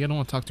like, lady, I don't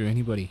want to talk to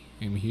anybody.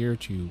 I'm here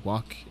to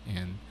walk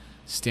and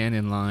stand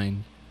in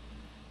line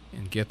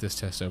and get this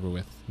test over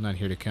with. I'm not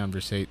here to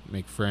conversate,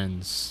 make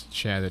friends,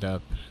 chat it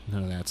up,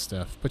 none of that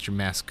stuff. Put your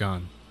mask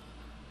on.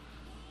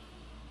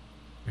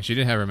 And she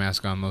did have her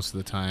mask on most of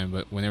the time,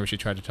 but whenever she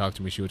tried to talk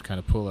to me, she would kind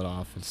of pull it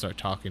off and start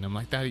talking. I'm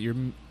like, that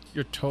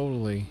you're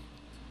totally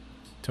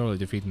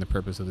defeating the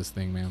purpose of this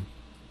thing, ma'am.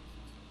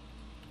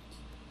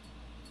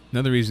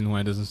 Another reason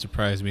why it doesn't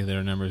surprise me that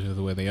our numbers are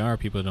the way they are,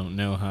 people don't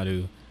know how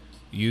to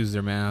use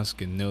their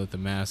mask and know that the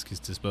mask is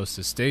supposed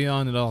to stay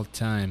on at all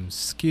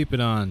times. Keep it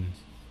on.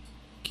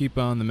 Keep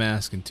on the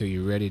mask until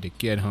you're ready to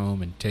get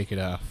home and take it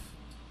off.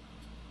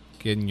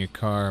 Get in your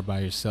car by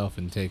yourself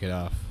and take it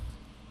off.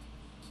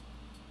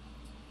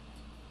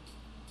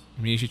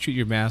 I mean, you should treat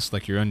your mask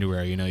like your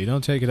underwear, you know. You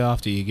don't take it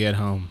off till you get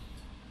home.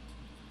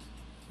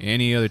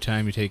 Any other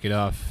time you take it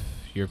off,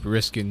 you're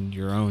risking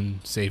your own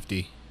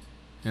safety.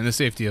 And the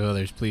safety of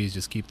others. Please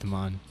just keep them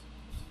on.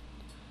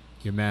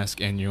 Your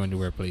mask and your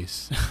underwear,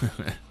 please.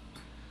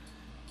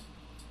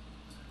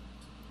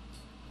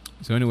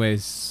 So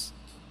anyways,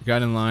 I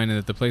got in line, and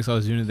at the place I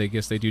was doing it, I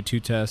guess they do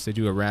 2 tests. They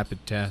do a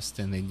rapid test,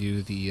 and they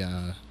do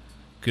the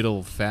good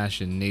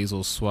old-fashioned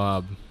nasal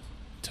swab,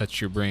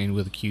 touch your brain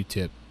with a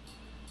Q-tip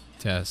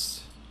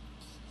test.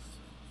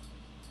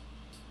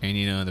 And,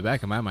 you know, in the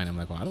back of my mind, I'm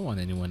like, well, I don't want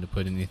anyone to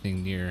put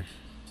anything near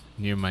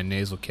my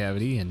nasal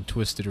cavity and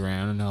twist it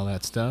around and all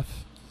that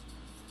stuff.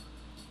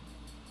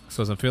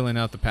 So as I'm filling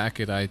out the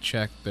packet, I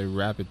checked the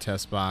rapid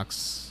test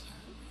box,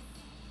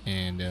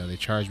 and they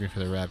charged me for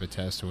the rapid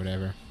test or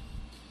whatever.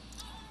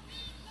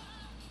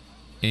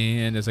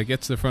 And as I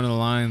get to the front of the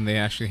line, they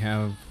actually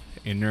have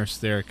a nurse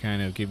there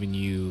kind of giving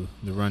you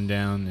the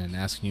rundown and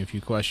asking you a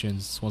few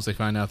questions. Once they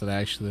find out that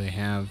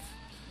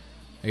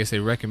they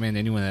recommend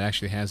anyone that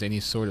actually has any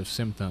sort of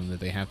symptom that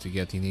they have to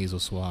get the nasal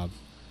swab.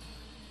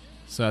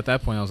 So at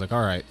that point, I was like,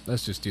 all right,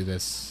 let's just do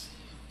this.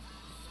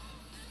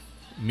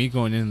 Me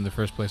going in the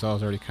first place, I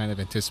was already kind of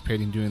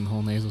anticipating doing the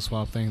whole nasal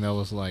swab thing. That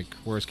was like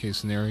worst case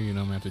scenario, you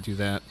know, I'm going to have to do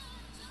that.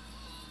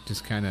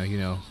 Just kind of, you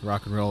know,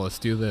 rock and roll, let's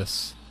do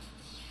this.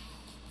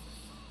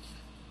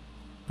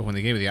 But when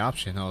they gave me the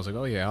option, I was like,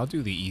 oh yeah, I'll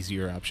do the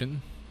easier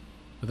option.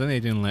 But then they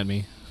didn't let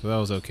me, so that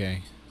was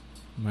okay.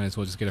 Might as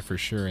well just get a for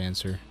sure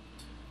answer.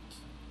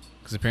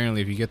 Because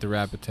apparently if you get the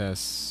rapid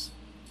tests,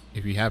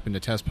 if you happen to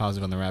test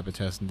positive on the rapid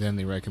test, then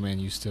they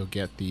recommend you still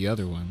get the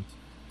other one.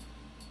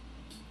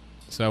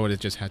 So I would have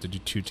just had to do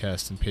 2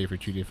 tests and pay for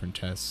 2 different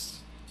tests.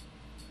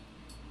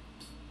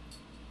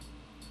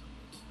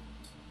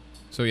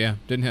 So yeah,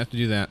 didn't have to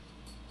do that.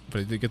 But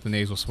I did get the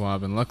nasal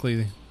swab, and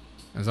luckily,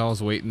 as I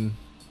was waiting,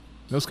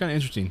 it was kind of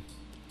interesting.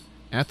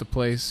 At the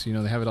place, you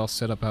know, they have it all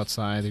set up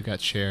outside. They've got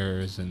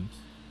chairs, and,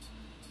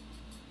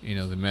 you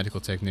know, the medical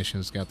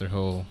technicians got their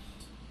whole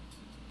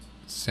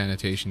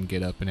sanitation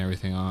get up and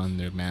everything on,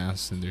 their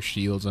masks and their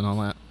shields and all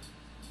that.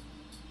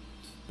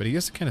 But I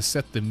guess to kind of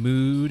set the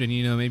mood and,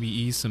 you know, maybe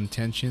ease some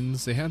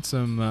tensions, they had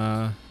some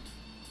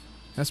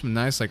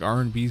nice like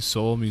R&B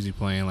soul music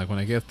playing. Like when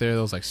I get there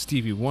was like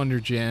Stevie Wonder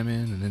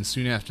jamming, and then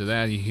soon after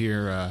that you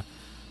hear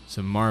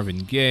some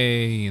Marvin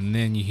Gaye, and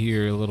then you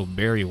hear a little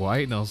Barry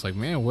White, and I was like,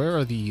 man, where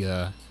are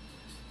the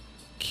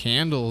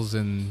candles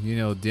and, you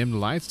know, dimmed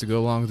lights to go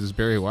along with this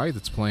Barry White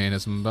that's playing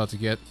as I'm about to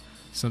get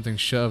something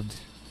shoved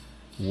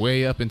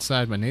way up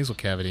inside my nasal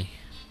cavity.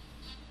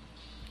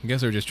 I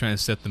guess they were just trying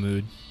to set the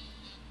mood.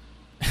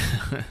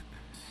 This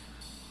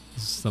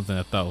is something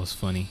I thought was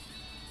funny.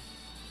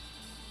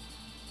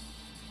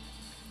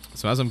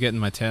 So as I'm getting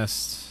my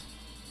test,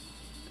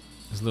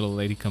 this little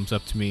lady comes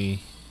up to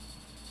me,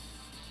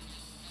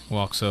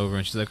 walks over,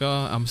 and she's like,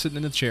 oh, I'm sitting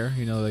in a chair.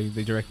 You know,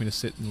 they direct me to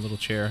sit in a little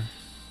chair.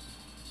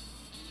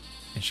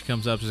 And she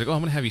comes up, she's like, oh, I'm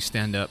going to have you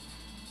stand up.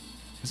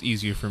 It's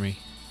easier for me.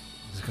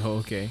 I was like, oh,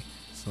 okay.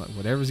 So like,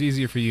 whatever's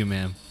easier for you,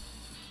 ma'am.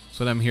 That's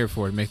what I'm here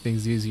for, to make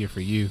things easier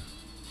for you.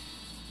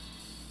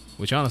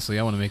 Which, honestly,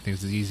 I want to make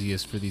things as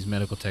easiest for these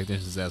medical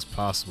technicians as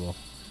possible.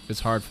 If it's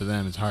hard for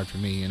them, it's hard for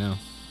me, you know?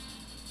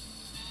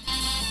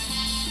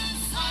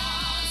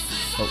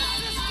 Oh.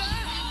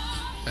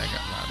 That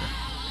got louder.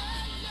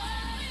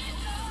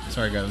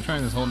 Sorry, guys. I'm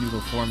trying this whole new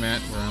little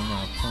format where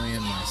I'm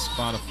playing my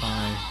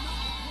Spotify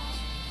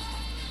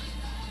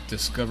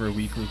Discover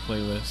Weekly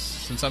playlist.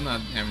 Since I'm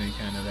not having any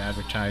kind of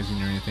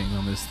advertising or anything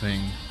on this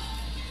thing,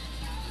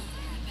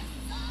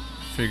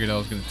 figured I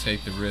was going to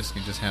take the risk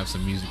and just have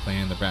some music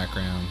playing in the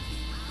background.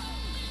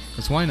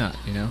 Because why not,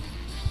 you know?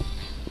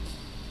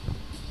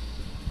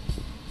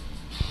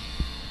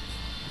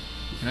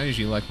 And I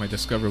usually like my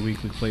Discover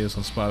Weekly playlist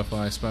on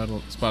Spotify.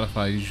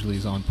 Spotify usually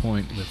is on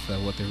point with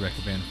what they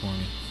recommend for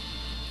me.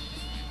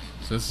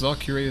 So this is all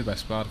curated by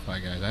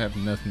Spotify, guys. I have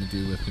nothing to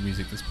do with the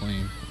music that's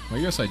playing. Well,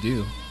 yes, I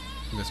do.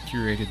 That's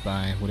curated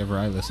by whatever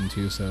I listen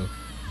to, so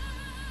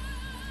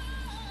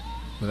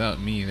without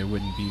me, there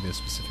wouldn't be this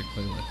specific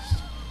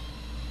playlist.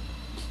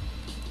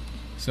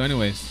 So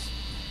anyways,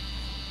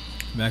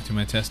 back to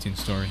my testing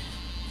story.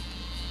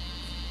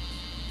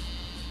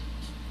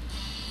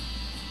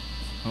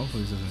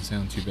 Hopefully this doesn't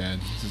sound too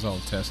bad. This is all a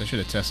test. I should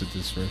have tested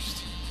this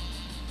first.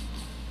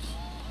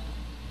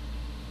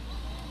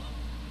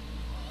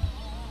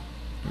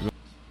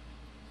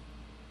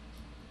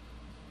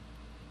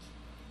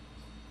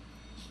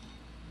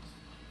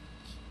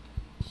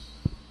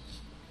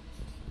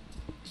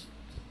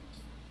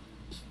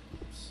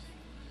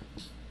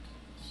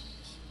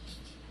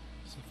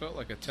 Felt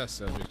like a test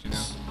subject, you know?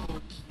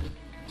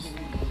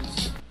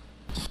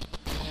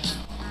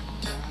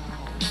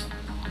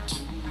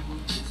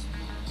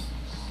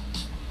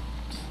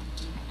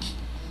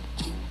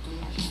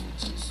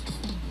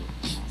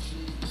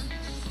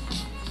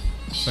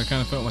 So I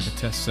kind of felt like a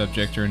test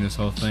subject during this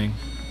whole thing.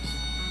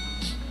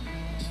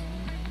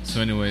 So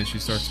anyways, she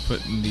starts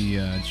putting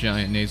the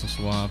giant nasal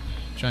swab,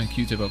 giant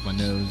Q-tip up my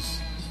nose.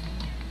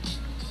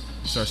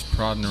 Starts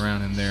prodding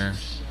around in there,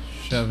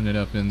 shoving it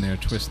up in there,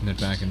 twisting it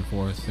back and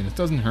forth, and it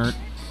doesn't hurt,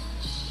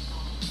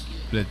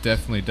 but it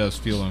definitely does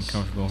feel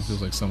uncomfortable. It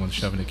feels like someone's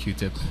shoving a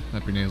Q-tip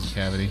up your nasal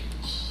cavity,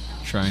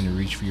 trying to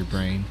reach for your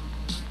brain.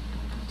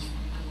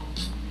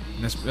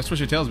 And that's what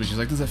she tells me. She's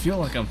like, does it feel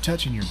like I'm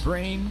touching your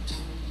brain?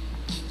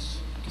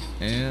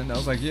 And I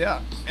was like,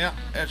 yeah,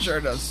 it sure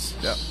does.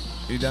 Yep,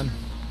 you done?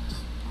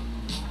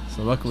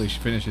 So luckily she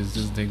finishes. It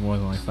doesn't take more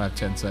than like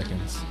 5-10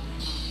 seconds.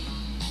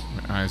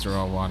 My eyes are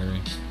all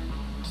watery.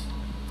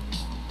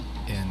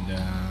 And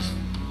I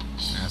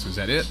asked, is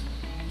that it?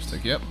 She's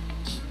like, yep.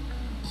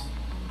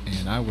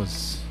 And I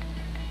was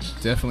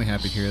definitely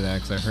happy to hear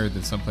that, because I heard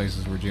that some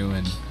places were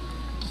doing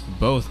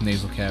both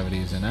nasal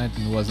cavities, and I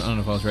don't know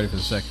if I was ready for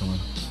the second one.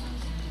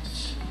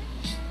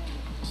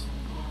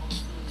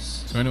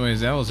 So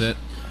anyways, that was it.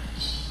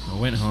 I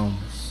went home,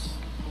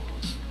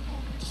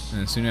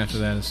 and soon after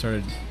that I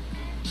started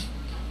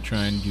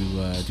trying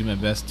to do my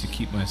best to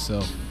keep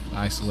myself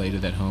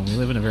isolated at home. We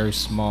live in a very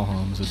small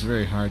home, so it's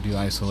very hard to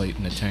isolate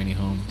in a tiny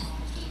home.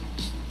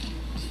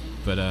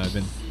 But I've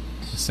been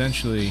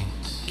essentially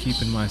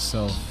keeping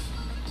myself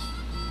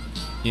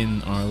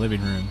in our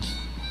living room.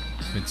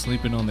 Been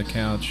sleeping on the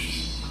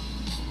couch,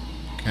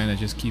 kind of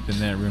just keeping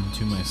that room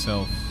to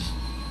myself,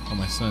 while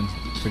my son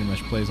pretty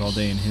much plays all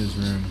day in his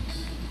room.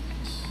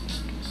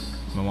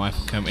 My wife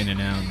will come in and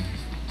out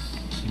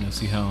and,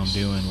 see how I'm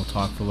doing. We'll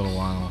talk for a little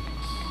while,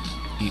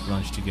 eat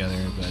lunch together,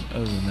 but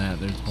other than that,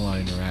 there's a lot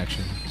of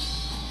interaction.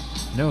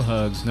 No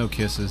hugs, no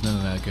kisses, none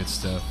of that good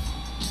stuff.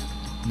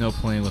 No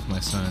playing with my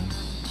son.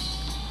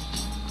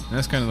 And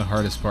that's kind of the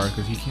hardest part,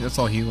 because that's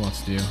all he wants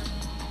to do.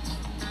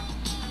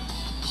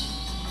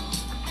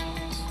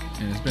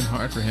 And it's been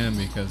hard for him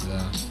because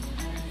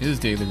his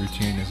daily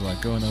routine is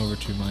like going over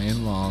to my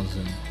in-laws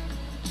and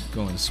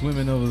going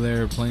swimming over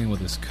there, playing with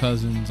his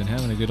cousins, and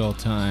having a good old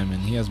time,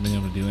 and he hasn't been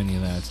able to do any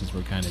of that since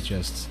we're kind of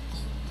just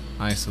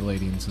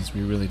isolating, since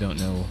we really don't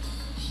know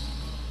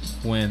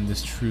when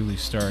this truly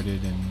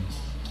started, and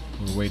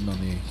we're waiting on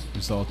the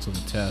results of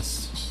the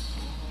test.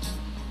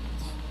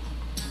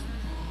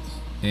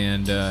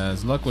 And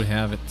as luck would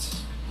have it,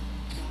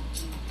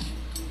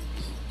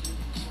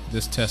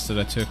 this test that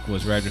I took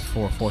was right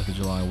before 4th of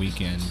July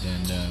weekend,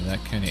 and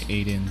that kind of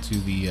ate into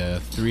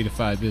the 3 to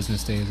 5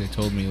 business days they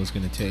told me it was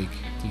going to take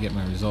to get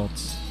my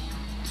results.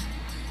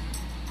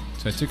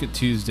 So I took it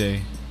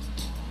Tuesday,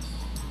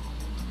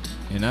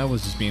 and I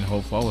was just being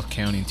hopeful. I was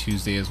counting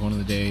Tuesday as one of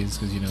the days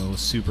because, it was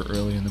super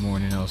early in the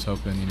morning. I was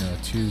hoping,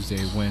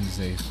 Tuesday,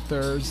 Wednesday,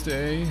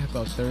 Thursday. I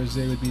thought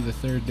Thursday would be the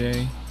third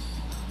day.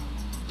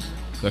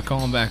 So I call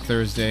them back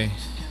Thursday,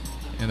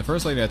 and the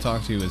first lady I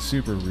talked to was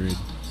super rude.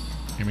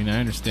 I mean, I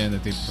understand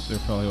that they're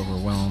probably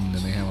overwhelmed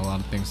and they have a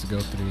lot of things to go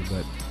through,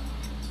 but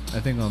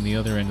I think on the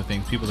other end of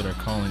things, people that are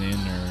calling in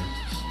are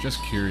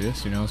just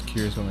curious. I was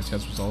curious about my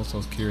test results. I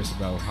was curious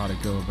about how to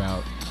go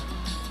about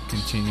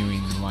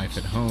continuing life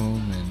at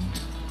home and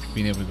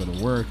being able to go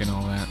to work and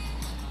all that.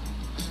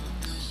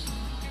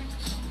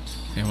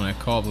 And when I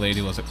called the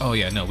lady, I was like, oh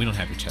yeah, no, we don't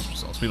have your test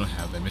results. We don't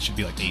have them. It should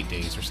be like 8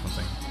 days or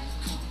something.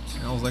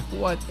 And I was like,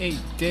 what, 8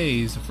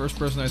 days? The first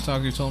person I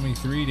talked to told me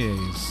 3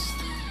 days.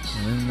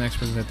 And then the next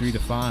person said 3 to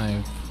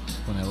 5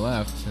 when I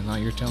left. And now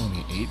you're telling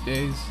me 8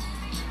 days?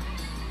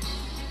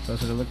 So I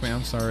said, look, man,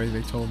 I'm sorry.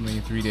 They told me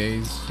 3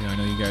 days. I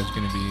know you guys are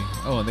going to be...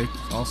 Oh, and they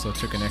also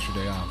took an extra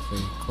day off. They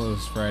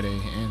closed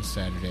Friday and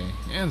Saturday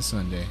and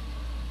Sunday.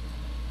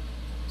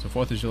 So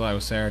 4th of July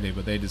was Saturday,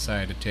 but they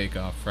decided to take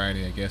off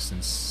Friday, I guess,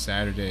 since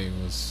Saturday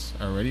was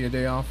already a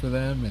day off for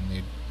them, and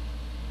they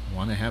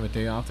want to have a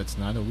day off that's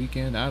not a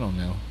weekend. I don't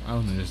know. I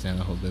don't understand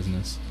the whole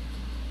business.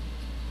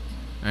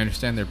 I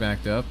understand they're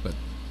backed up, but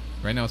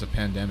right now it's a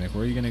pandemic.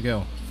 Where are you going to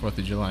go? 4th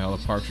of July, all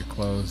the parks are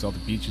closed, all the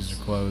beaches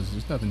are closed.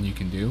 There's nothing you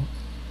can do.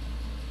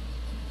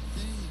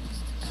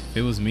 If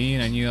it was me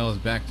and I knew I was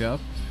backed up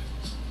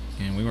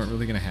and we weren't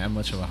really going to have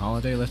much of a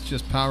holiday, let's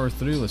just power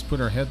through. Let's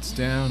put our heads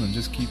down and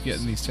just keep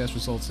getting these test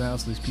results out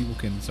so these people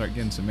can start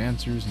getting some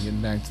answers and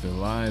getting back to their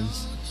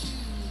lives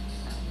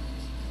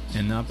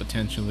and not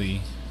potentially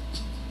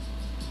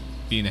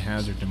being a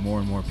hazard to more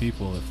and more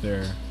people if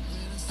they're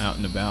out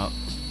and about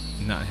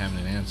not having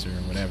an answer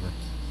or whatever.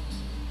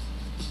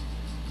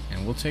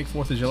 And we'll take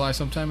 4th of July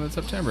sometime in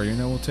September.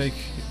 We'll take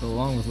it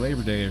along with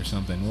Labor Day or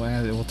something.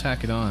 We'll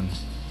tack it on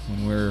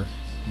when we're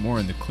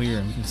more in the clear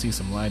and we can see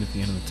some light at the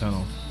end of the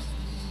tunnel.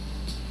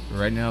 But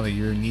right now that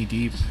you're knee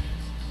deep,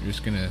 you're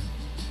just gonna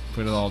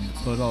put it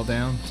all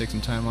down, take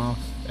some time off,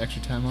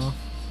 extra time off.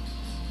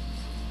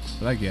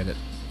 But I get it.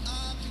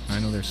 I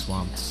know there's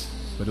slumps,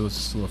 but it was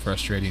just a little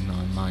frustrating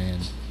on my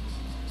end.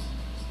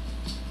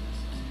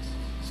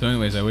 So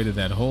anyways, I waited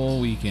that whole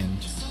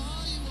weekend.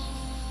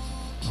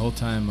 The whole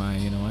time my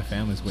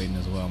family's waiting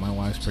as well. My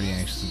wife's pretty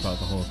anxious about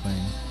the whole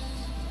thing.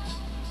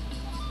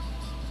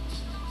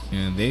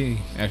 And they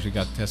actually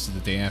got tested the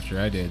day after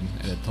I did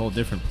at a whole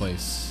different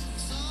place.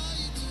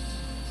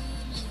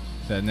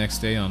 That next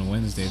day on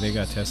Wednesday, they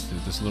got tested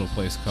at this little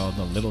place called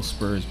the Little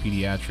Spurs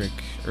Pediatric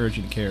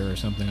Urgent Care or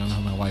something. I don't know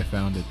how my wife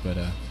found it, but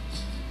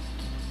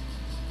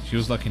she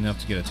was lucky enough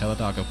to get a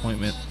teledoc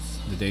appointment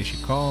the day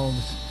she called,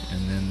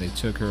 and then they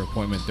took her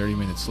appointment 30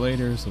 minutes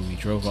later, so we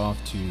drove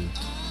off to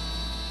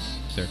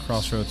their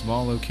Crossroads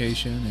Mall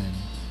location, and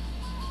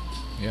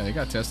yeah, they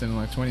got tested in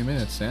like 20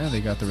 minutes, and they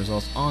got the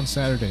results on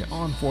Saturday,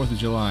 on 4th of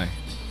July.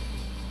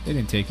 They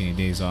didn't take any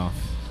days off.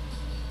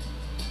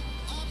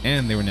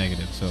 And they were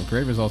negative, so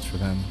great results for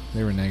them.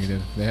 They were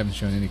negative. They haven't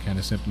shown any kind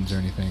of symptoms or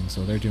anything,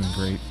 so they're doing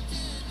great.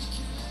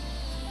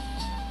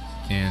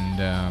 And,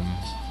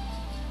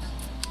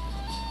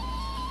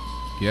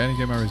 yeah, I didn't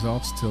get my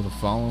results till the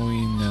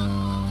following,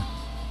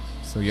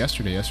 so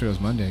yesterday was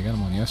Monday. I got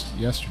them on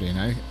yesterday, and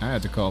I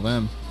had to call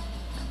them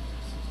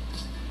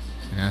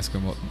and ask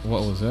them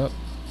what was up.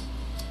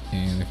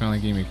 And they finally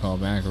gave me a call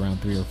back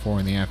around 3 or 4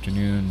 in the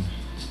afternoon,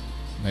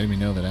 letting me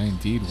know that I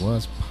indeed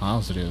was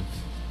positive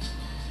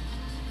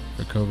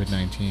for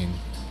COVID-19.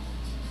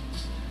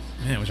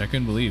 Man, which I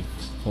couldn't believe.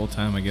 The whole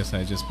time, I guess I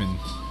had just been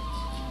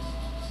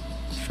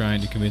trying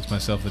to convince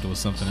myself that it was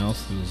something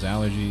else, that it was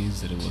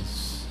allergies, that it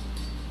was,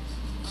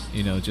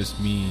 just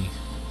me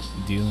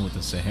dealing with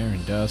the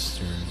Saharan dust,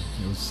 or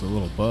it was a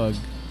little bug.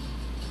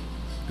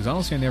 Because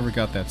honestly, I never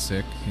got that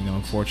sick.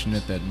 I'm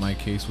fortunate that my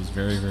case was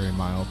very, very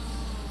mild.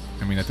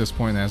 I mean, at this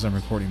point, as I'm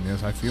recording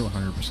this, I feel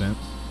 100%.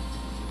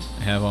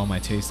 I have all my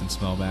taste and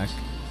smell back.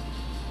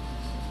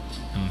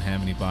 I don't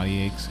have any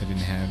body aches. I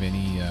didn't have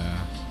any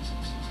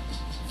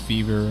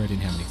fever. I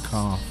didn't have any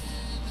cough.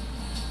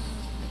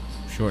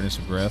 Shortness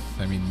of breath.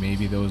 I mean,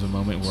 maybe there was a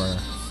moment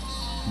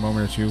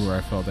or two where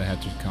I felt I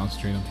had to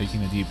concentrate on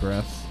taking a deep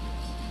breath.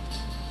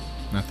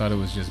 And I thought it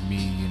was just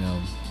me,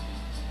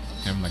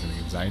 having like an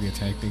anxiety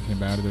attack thinking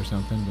about it or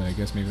something, but I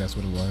guess maybe that's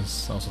what it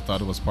was. I also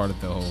thought it was part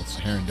of the whole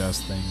Saharan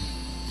dust thing.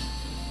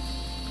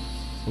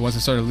 But once I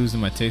started losing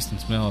my taste and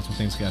smell, that's when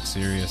things got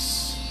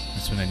serious.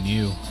 That's when I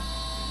knew.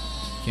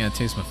 Can't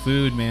taste my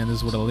food, man. This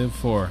is what I live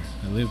for.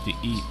 I live to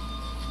eat.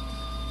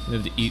 I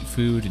live to eat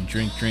food and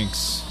drink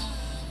drinks.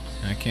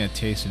 And I can't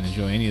taste and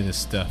enjoy any of this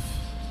stuff.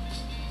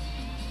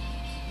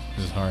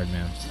 It was hard,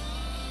 man.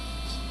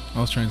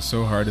 I was trying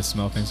so hard to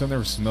smell things. I've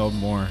never smelled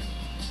more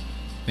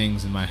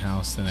things in my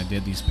house than I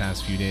did these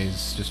past few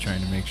days, just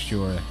trying to make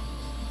sure,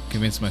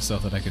 convince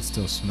myself that I could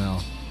still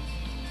smell.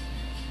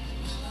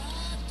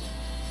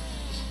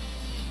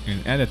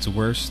 And at its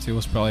worst, it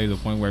was probably the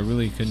point where I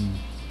really couldn't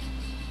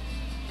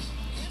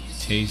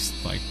taste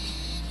like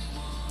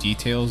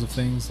details of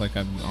things. Like,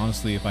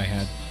 honestly, if I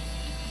had,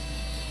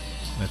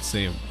 let's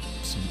say,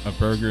 a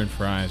burger and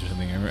fries or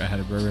something. I had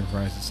a burger and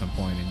fries at some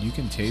point, and you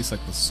can taste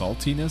like the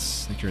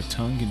saltiness. Like your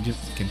tongue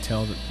can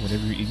tell that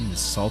whatever you're eating is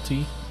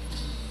salty.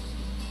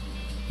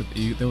 But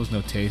there was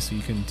no taste, so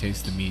you couldn't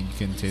taste the meat. You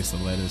couldn't taste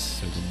the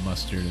lettuce or the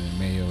mustard or the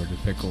mayo or the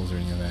pickles or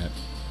any of that.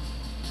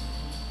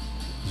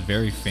 It was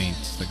very faint.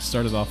 Like, it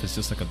started off as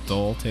just like a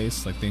dull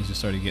taste. Like, things just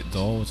started to get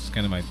dull, which is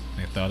kind of I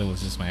thought it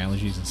was just my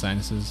allergies and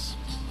sinuses.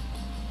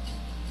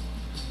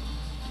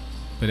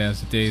 But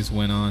as the days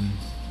went on,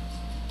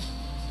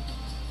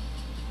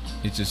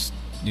 it just,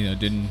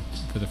 didn't,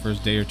 for the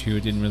first day or two,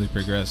 it didn't really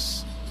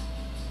progress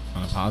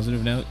on a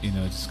positive note. It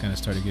just kind of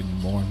started getting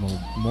more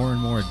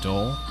and more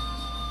dull.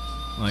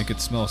 I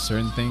could smell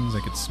certain things. I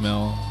could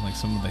smell like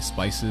some of the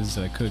spices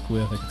that I cook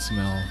with. I could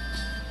smell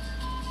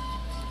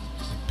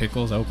like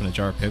pickles. I opened a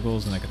jar of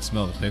pickles and I could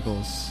smell the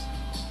pickles.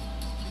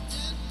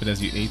 But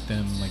as you ate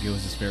them, like, it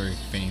was just very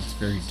faint,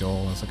 very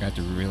dull. It's like I had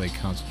to really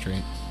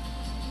concentrate.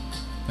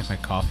 Like my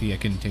coffee, I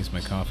couldn't taste my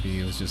coffee.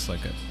 It was just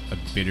like a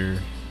bitter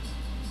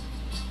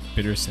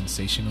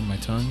sensation on my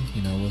tongue.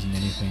 It wasn't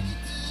anything.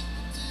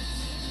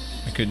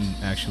 I couldn't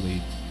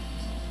actually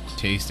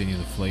taste any of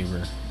the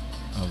flavor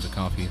of the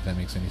coffee, if that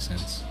makes any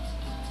sense.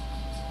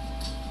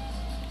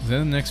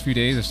 Then the next few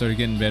days I started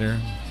getting better.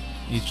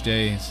 Each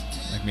day,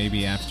 like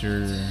maybe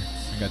after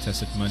I got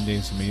tested Monday,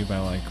 so maybe by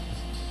like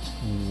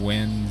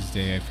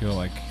Wednesday, I feel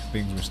like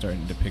things were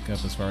starting to pick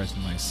up as far as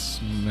my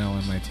smell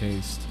and my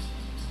taste.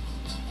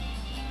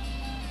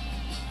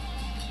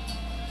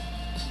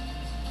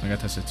 I got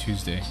tested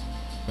Tuesday,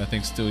 but I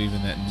think still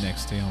even that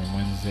next day on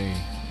Wednesday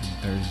and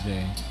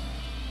Thursday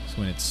is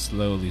when it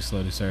slowly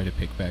started to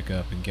pick back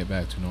up and get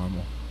back to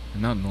normal.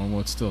 And not normal,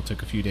 it still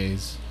took a few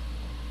days.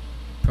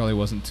 Probably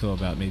wasn't until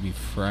about maybe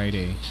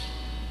Friday,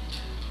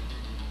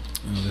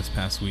 this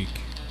past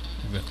week,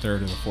 the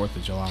 3rd or the 4th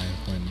of July,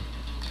 when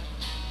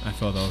I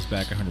felt I was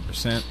back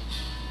 100%,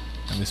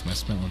 at least my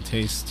smell and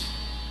taste.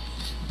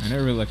 I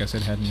never really, like I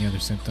said, had any other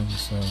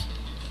symptoms, so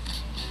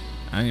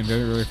I am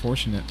very, very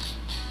fortunate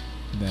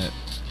that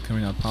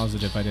coming out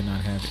positive, I did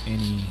not have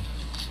any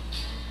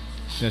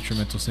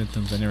detrimental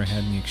symptoms. I never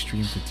had any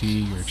extreme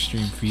fatigue or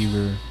extreme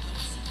fever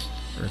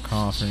or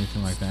cough or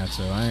anything like that,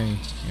 so I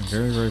am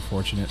very, very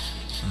fortunate.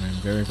 I'm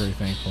very, very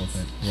thankful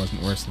that it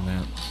wasn't worse than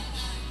that.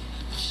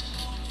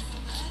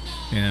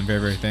 And I'm very,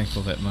 very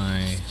thankful that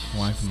my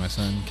wife and my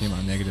son came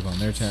out negative on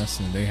their tests,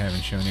 and they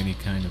haven't shown any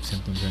kind of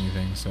symptoms or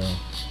anything, so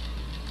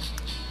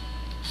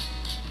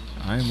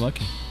I am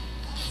lucky.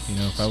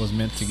 If I was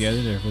meant to get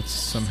it, or if it's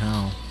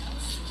somehow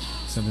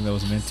something that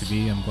was meant to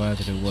be, I'm glad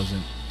that it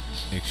wasn't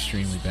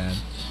extremely bad.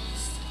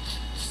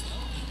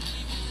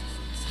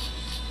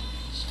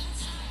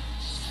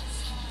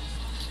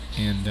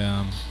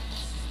 And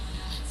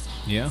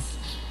yeah,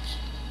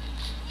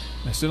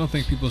 I still don't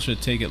think people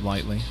should take it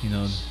lightly.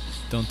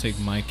 Don't take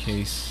my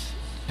case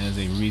as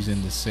a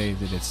reason to say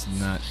that it's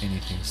not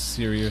anything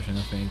serious or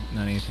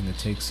not anything to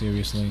take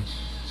seriously.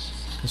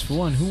 Because for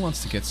one, who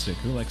wants to get sick?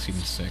 Who likes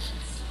getting sick?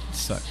 It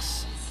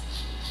sucks.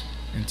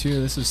 And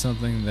two, this is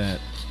something that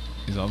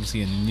is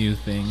obviously a new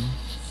thing.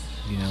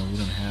 We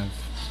don't have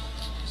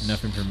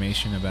enough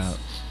information about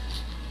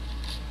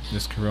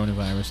this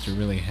coronavirus to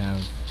really have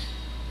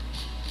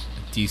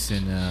a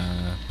decent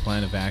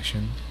plan of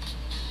action.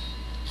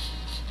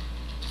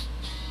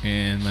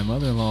 And my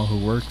mother-in-law,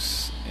 who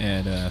works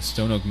at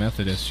Stone Oak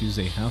Methodist, she's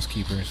a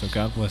housekeeper, so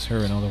God bless her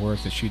and all the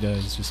work that she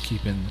does, just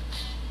keeping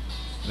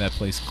that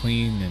place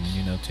clean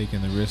and,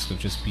 taking the risk of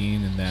just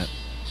being in the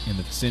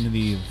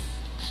vicinity of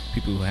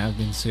people who have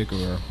been sick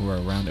or who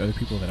are around other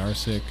people that are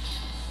sick.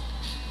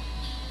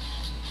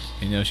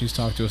 And, she's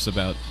talked to us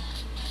about,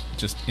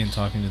 just in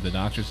talking to the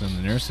doctors and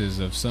the nurses,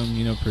 of some,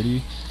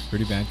 pretty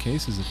bad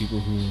cases of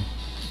people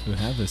who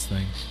have this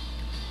thing.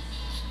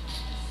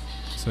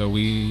 So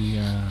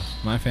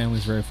my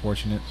family's very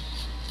fortunate.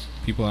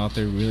 People out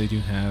there really do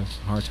have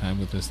a hard time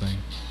with this thing.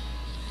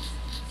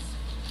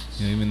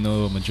 Even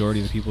though a majority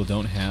of the people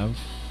don't have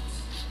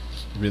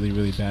really,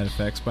 really bad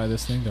effects by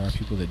this thing, there are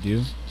people that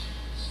do.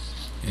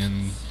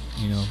 And,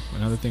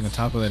 another thing on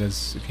top of that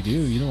is, if you do,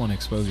 you don't want to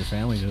expose your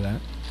family to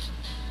that.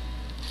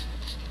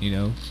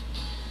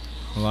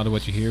 A lot of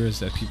what you hear is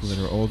that people that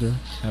are older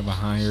have a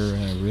higher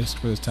risk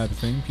for this type of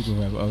thing. People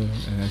who have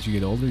and as you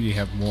get older, you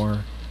have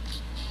more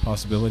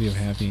possibility of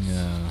having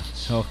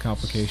health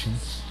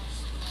complications.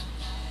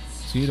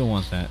 So you don't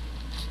want that.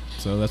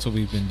 So that's what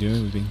we've been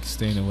doing. We've been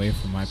staying away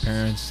from my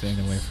parents, staying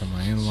away from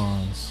my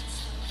in-laws,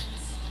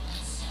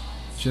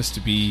 just to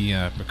be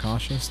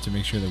precautious, to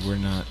make sure that we're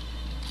not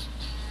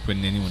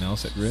putting anyone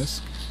else at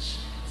risk,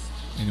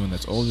 anyone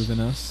that's older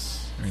than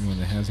us, or anyone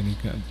that has any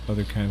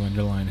other kind of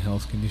underlying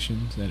health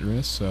conditions at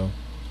risk. So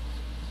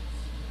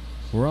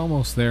we're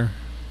almost there.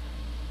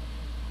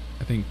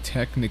 I think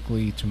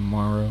technically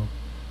tomorrow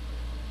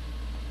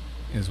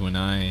is when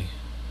I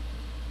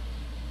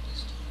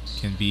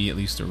can be at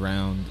least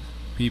around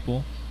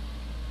people.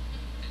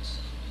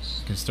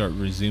 I can start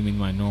resuming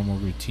my normal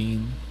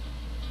routine,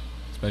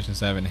 especially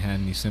since I haven't had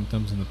any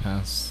symptoms in the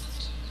past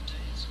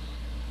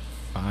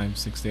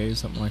 5-6 days,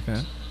 something like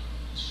that.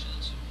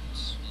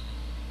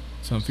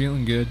 So I'm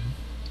feeling good.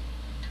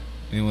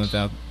 Anyone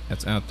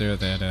that's out there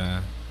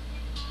that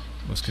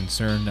was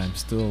concerned, I'm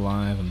still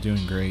alive. I'm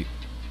doing great.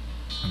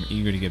 I'm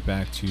eager to get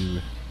back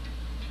to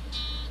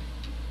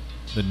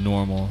the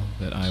normal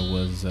that I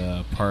was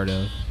part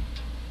of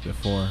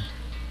before.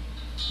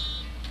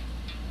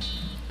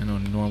 I know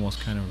normal is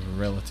kind of a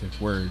relative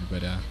word,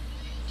 but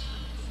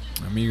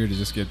I'm eager to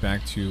just get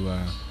back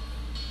to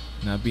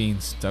not being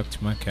stuck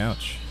to my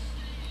couch.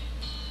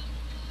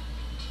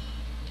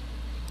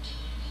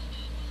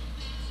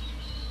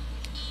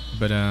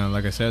 But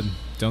like I said,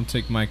 don't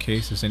take my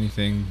case as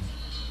anything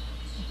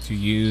to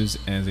use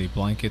as a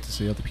blanket to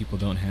say other people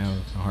don't have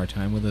a hard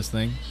time with this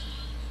thing.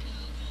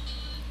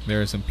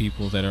 There are some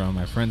people that are on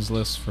my friends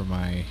list for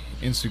my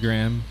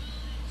Instagram,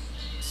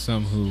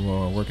 some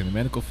who work in the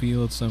medical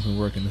field, some who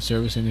work in the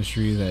service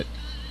industry that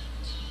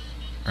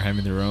are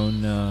having their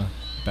own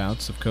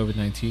bouts of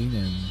COVID-19,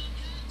 and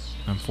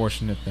I'm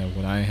fortunate that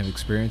what I have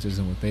experienced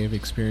isn't what they have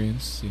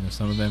experienced. You know,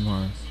 some of them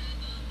are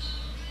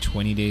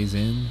 20 days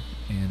in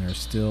and are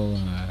still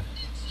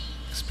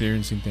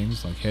experiencing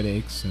things like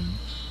headaches and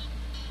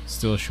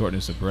still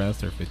shortness of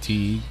breath or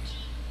fatigue,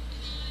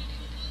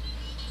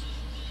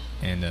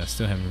 and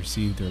still haven't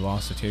received their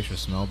lost taste or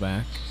smell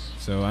back.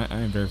 So I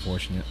am very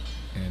fortunate,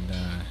 and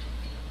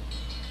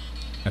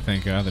I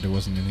thank God that it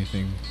wasn't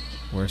anything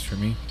worse for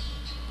me.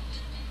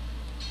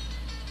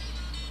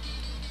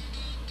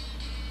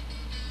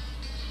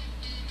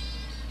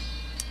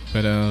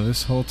 But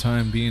this whole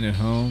time being at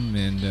home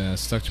and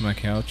stuck to my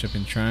couch, I've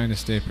been trying to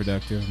stay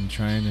productive and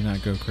trying to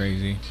not go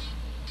crazy.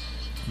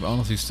 I've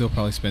honestly still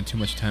probably spent too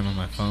much time on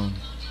my phone.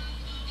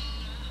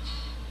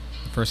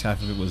 The first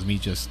half of it was me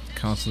just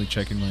constantly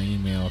checking my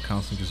email,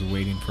 constantly just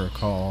waiting for a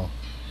call,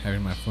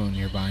 having my phone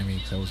nearby me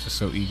because I was just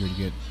so eager to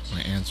get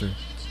my answer.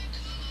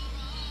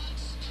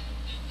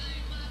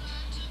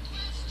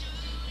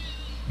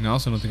 And I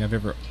also don't think I've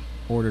ever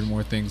ordered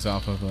more things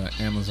off of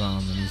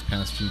Amazon than these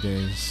past few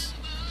days.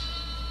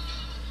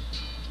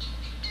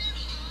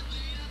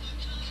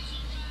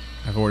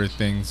 I've ordered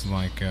things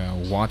like a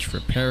watch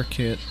repair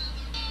kit.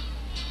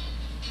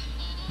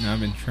 Now I've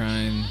been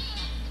trying.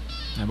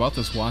 I bought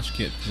this watch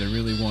kit because I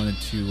really wanted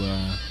to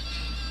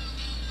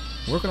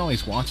work on all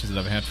these watches that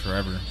I've had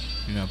forever.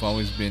 You know, I've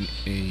always been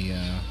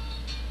a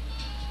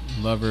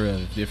lover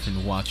of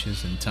different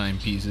watches and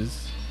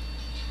timepieces.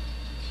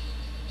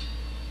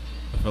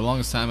 But for the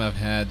longest time I've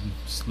had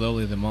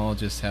slowly them all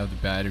just have the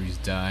batteries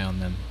die on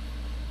them.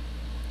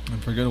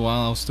 And for a good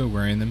while I was still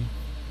wearing them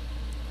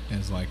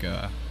as like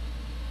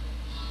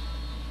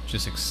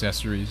just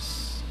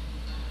accessories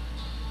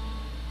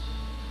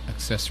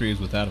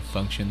without a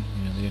function.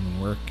 You know, they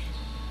didn't work.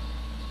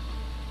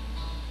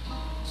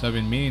 So I've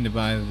been meaning to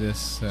buy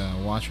this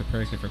watch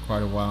repair kit for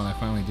quite a while, and I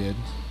finally did.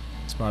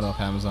 It's bought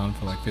off Amazon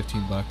for like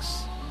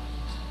 $15.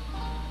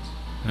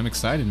 And I'm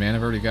excited, man.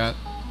 I've already got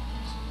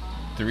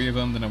 3 of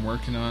them that I'm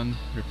working on.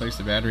 Replaced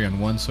the battery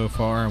on 1 so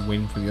far. I'm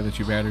waiting for the other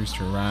 2 batteries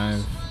to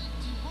arrive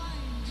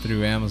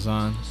through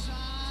Amazon.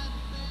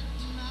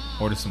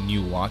 Ordered some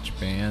new watch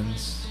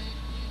bands.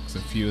 A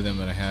few of them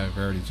that I have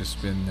already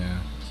just been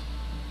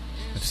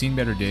I've seen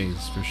better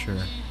days for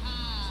sure.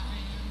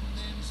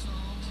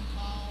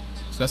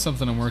 So that's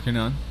something I'm working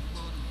on.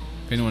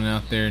 If anyone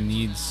out there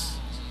needs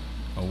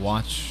a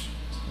watch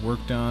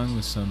worked on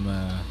with some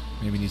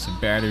maybe needs some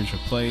batteries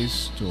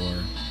replaced,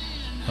 or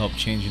help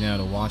changing out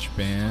a watch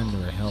band,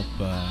 or help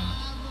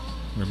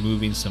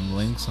removing some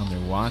links on their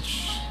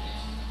watch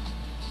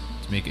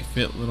to make it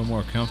fit a little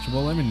more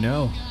comfortable, let me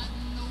know.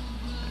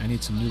 I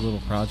need some new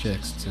little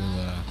projects to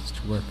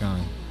work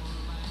on.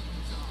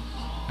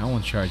 I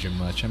won't charge you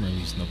much. I'm a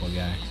reasonable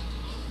guy.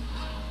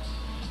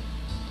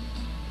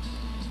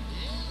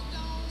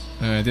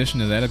 In addition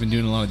to that, I've been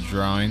doing a lot of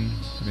drawing.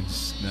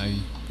 I've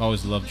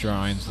always loved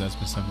drawing, so that's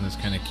been something that's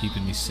kind of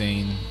keeping me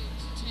sane.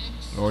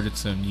 I ordered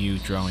some new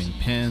drawing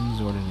pens,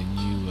 ordered a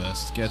new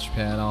sketch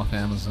pad off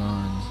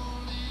Amazon.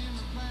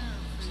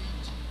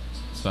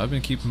 So I've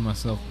been keeping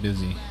myself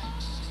busy.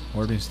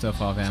 Ordering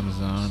stuff off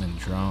Amazon and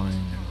drawing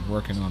and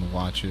working on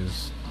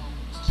watches,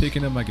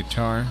 picking up my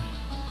guitar.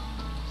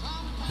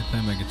 I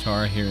play my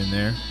guitar here and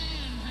there,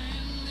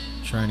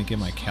 trying to get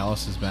my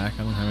calluses back.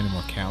 I don't have any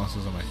more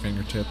calluses on my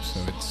fingertips,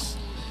 so it's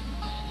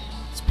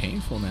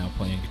painful now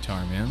playing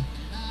guitar, man.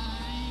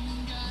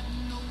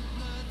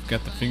 I've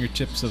got the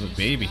fingertips of a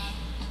baby.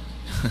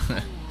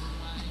 So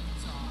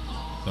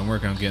I'm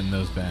working on getting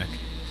those back.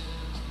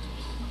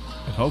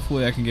 But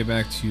hopefully I can get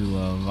back to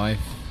life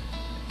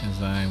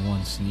as I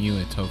once knew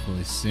it,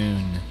 hopefully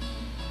soon.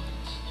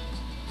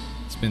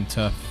 It's been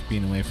tough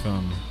being away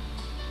from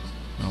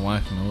my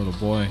wife and my little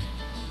boy,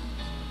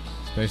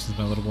 especially since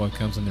my little boy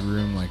comes in the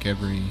room like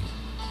every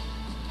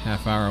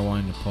half hour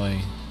wanting to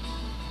play.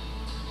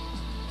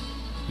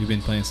 We've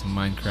been playing some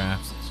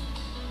Minecraft,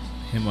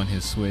 him on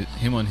his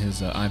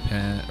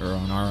iPad, or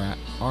on our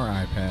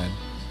iPad,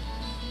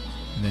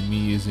 and then me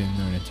using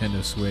our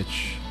Nintendo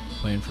Switch,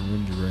 playing from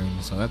room to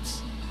room. So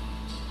it's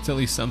at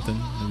least something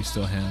that we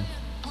still have.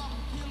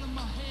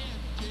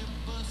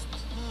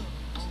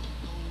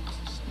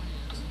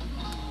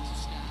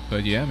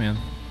 But yeah, man,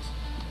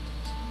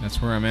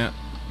 that's where I'm at.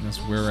 That's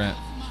where we're at.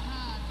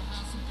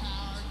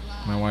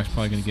 My wife's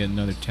probably going to get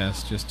another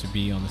test just to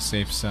be on the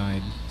safe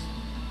side,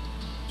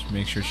 to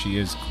make sure she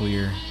is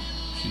clear.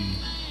 She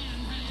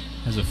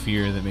has a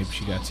fear that maybe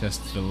she got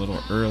tested a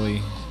little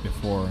early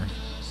before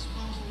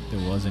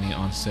there was any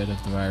onset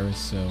of the virus,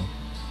 so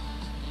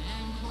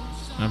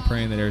I'm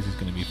praying that everything's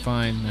going to be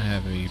fine. I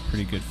have a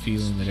pretty good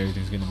feeling that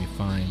everything's going to be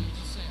fine.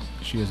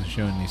 She hasn't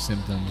shown any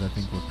symptoms. I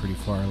think we're pretty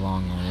far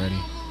along already.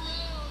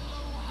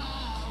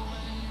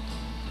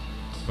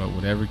 But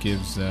whatever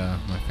gives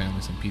my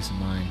family some peace of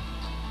mind.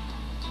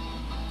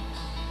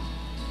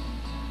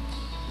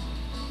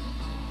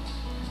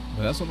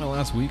 But that's what my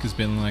last week has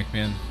been like,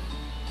 man.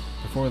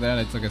 Before that,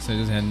 it's like I said, I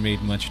just hadn't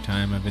made much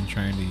time. I've been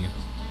trying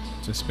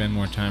to spend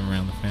more time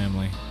around the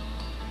family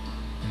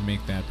and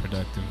make that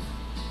productive.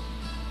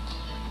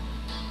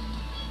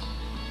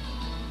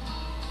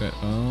 But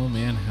oh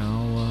man,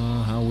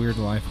 how weird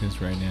life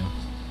is right now.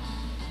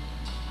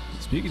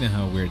 Speaking of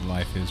how weird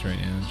life is right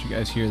now, did you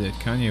guys hear that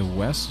Kanye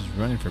West is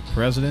running for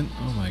president?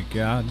 Oh my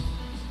god.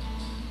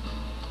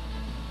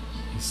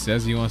 He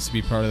says he wants to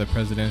be part of the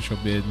presidential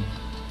bid.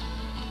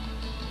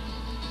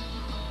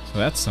 So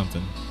that's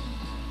something.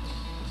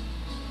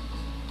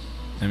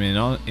 I mean,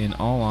 in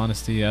all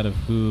honesty, out of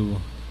who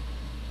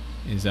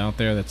is out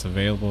there that's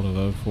available to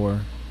vote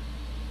for,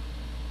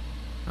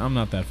 I'm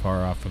not that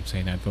far off from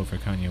saying I'd vote for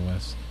Kanye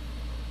West.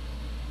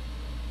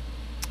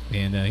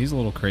 And he's a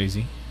little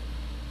crazy.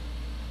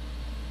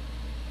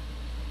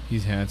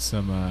 He's had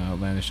some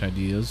outlandish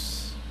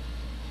ideas.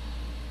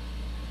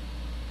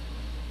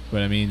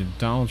 But I mean, if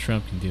Donald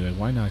Trump can do it,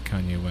 why not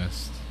Kanye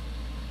West?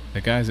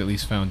 That guy's at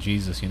least found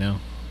Jesus, you know?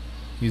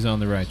 He's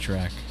on the right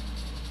track.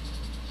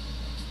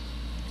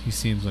 He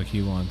seems like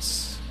he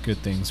wants good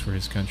things for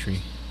his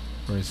country,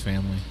 for his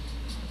family.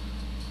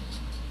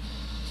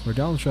 Where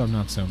Donald Trump,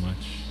 not so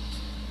much.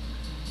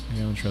 I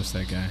don't trust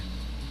that guy.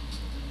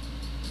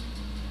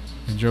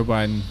 And Joe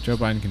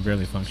Biden can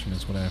barely function,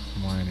 is from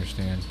what I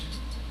understand.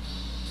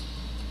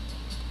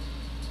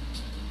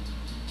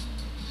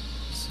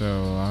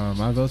 So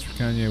my vote's for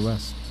Kanye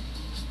West.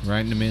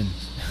 Writing him in.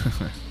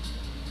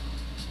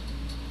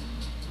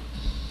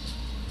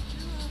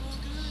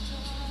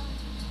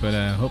 But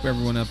I hope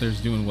everyone out there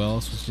is doing well.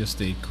 This was just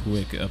a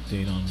quick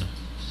update on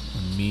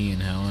me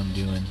and how I'm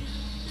doing.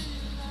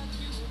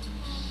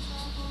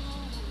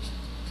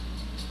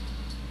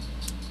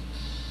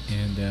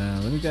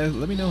 And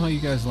let me know how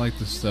you guys like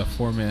this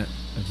format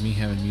of me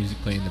having music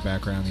playing in the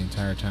background the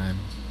entire time.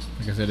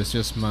 Like I said, it's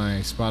just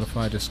my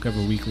Spotify Discover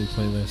Weekly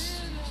playlist.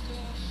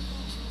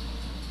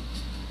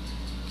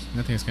 And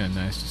I think it's kind of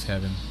nice just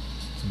having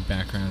some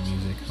background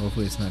music.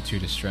 Hopefully it's not too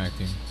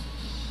distracting.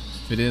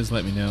 If it is,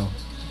 let me know.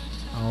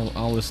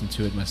 I'll listen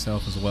to it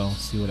myself as well,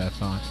 see what I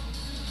thought.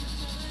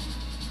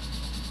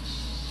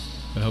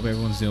 But I hope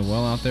everyone's doing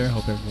well out there.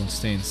 Hope everyone's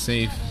staying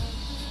safe.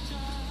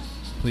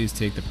 Please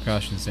take the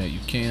precautions that you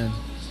can.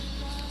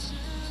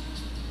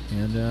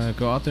 And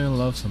go out there and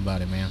love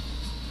somebody, man.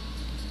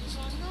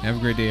 Have a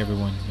great day,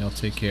 everyone. Y'all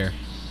take care.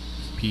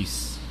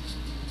 Peace.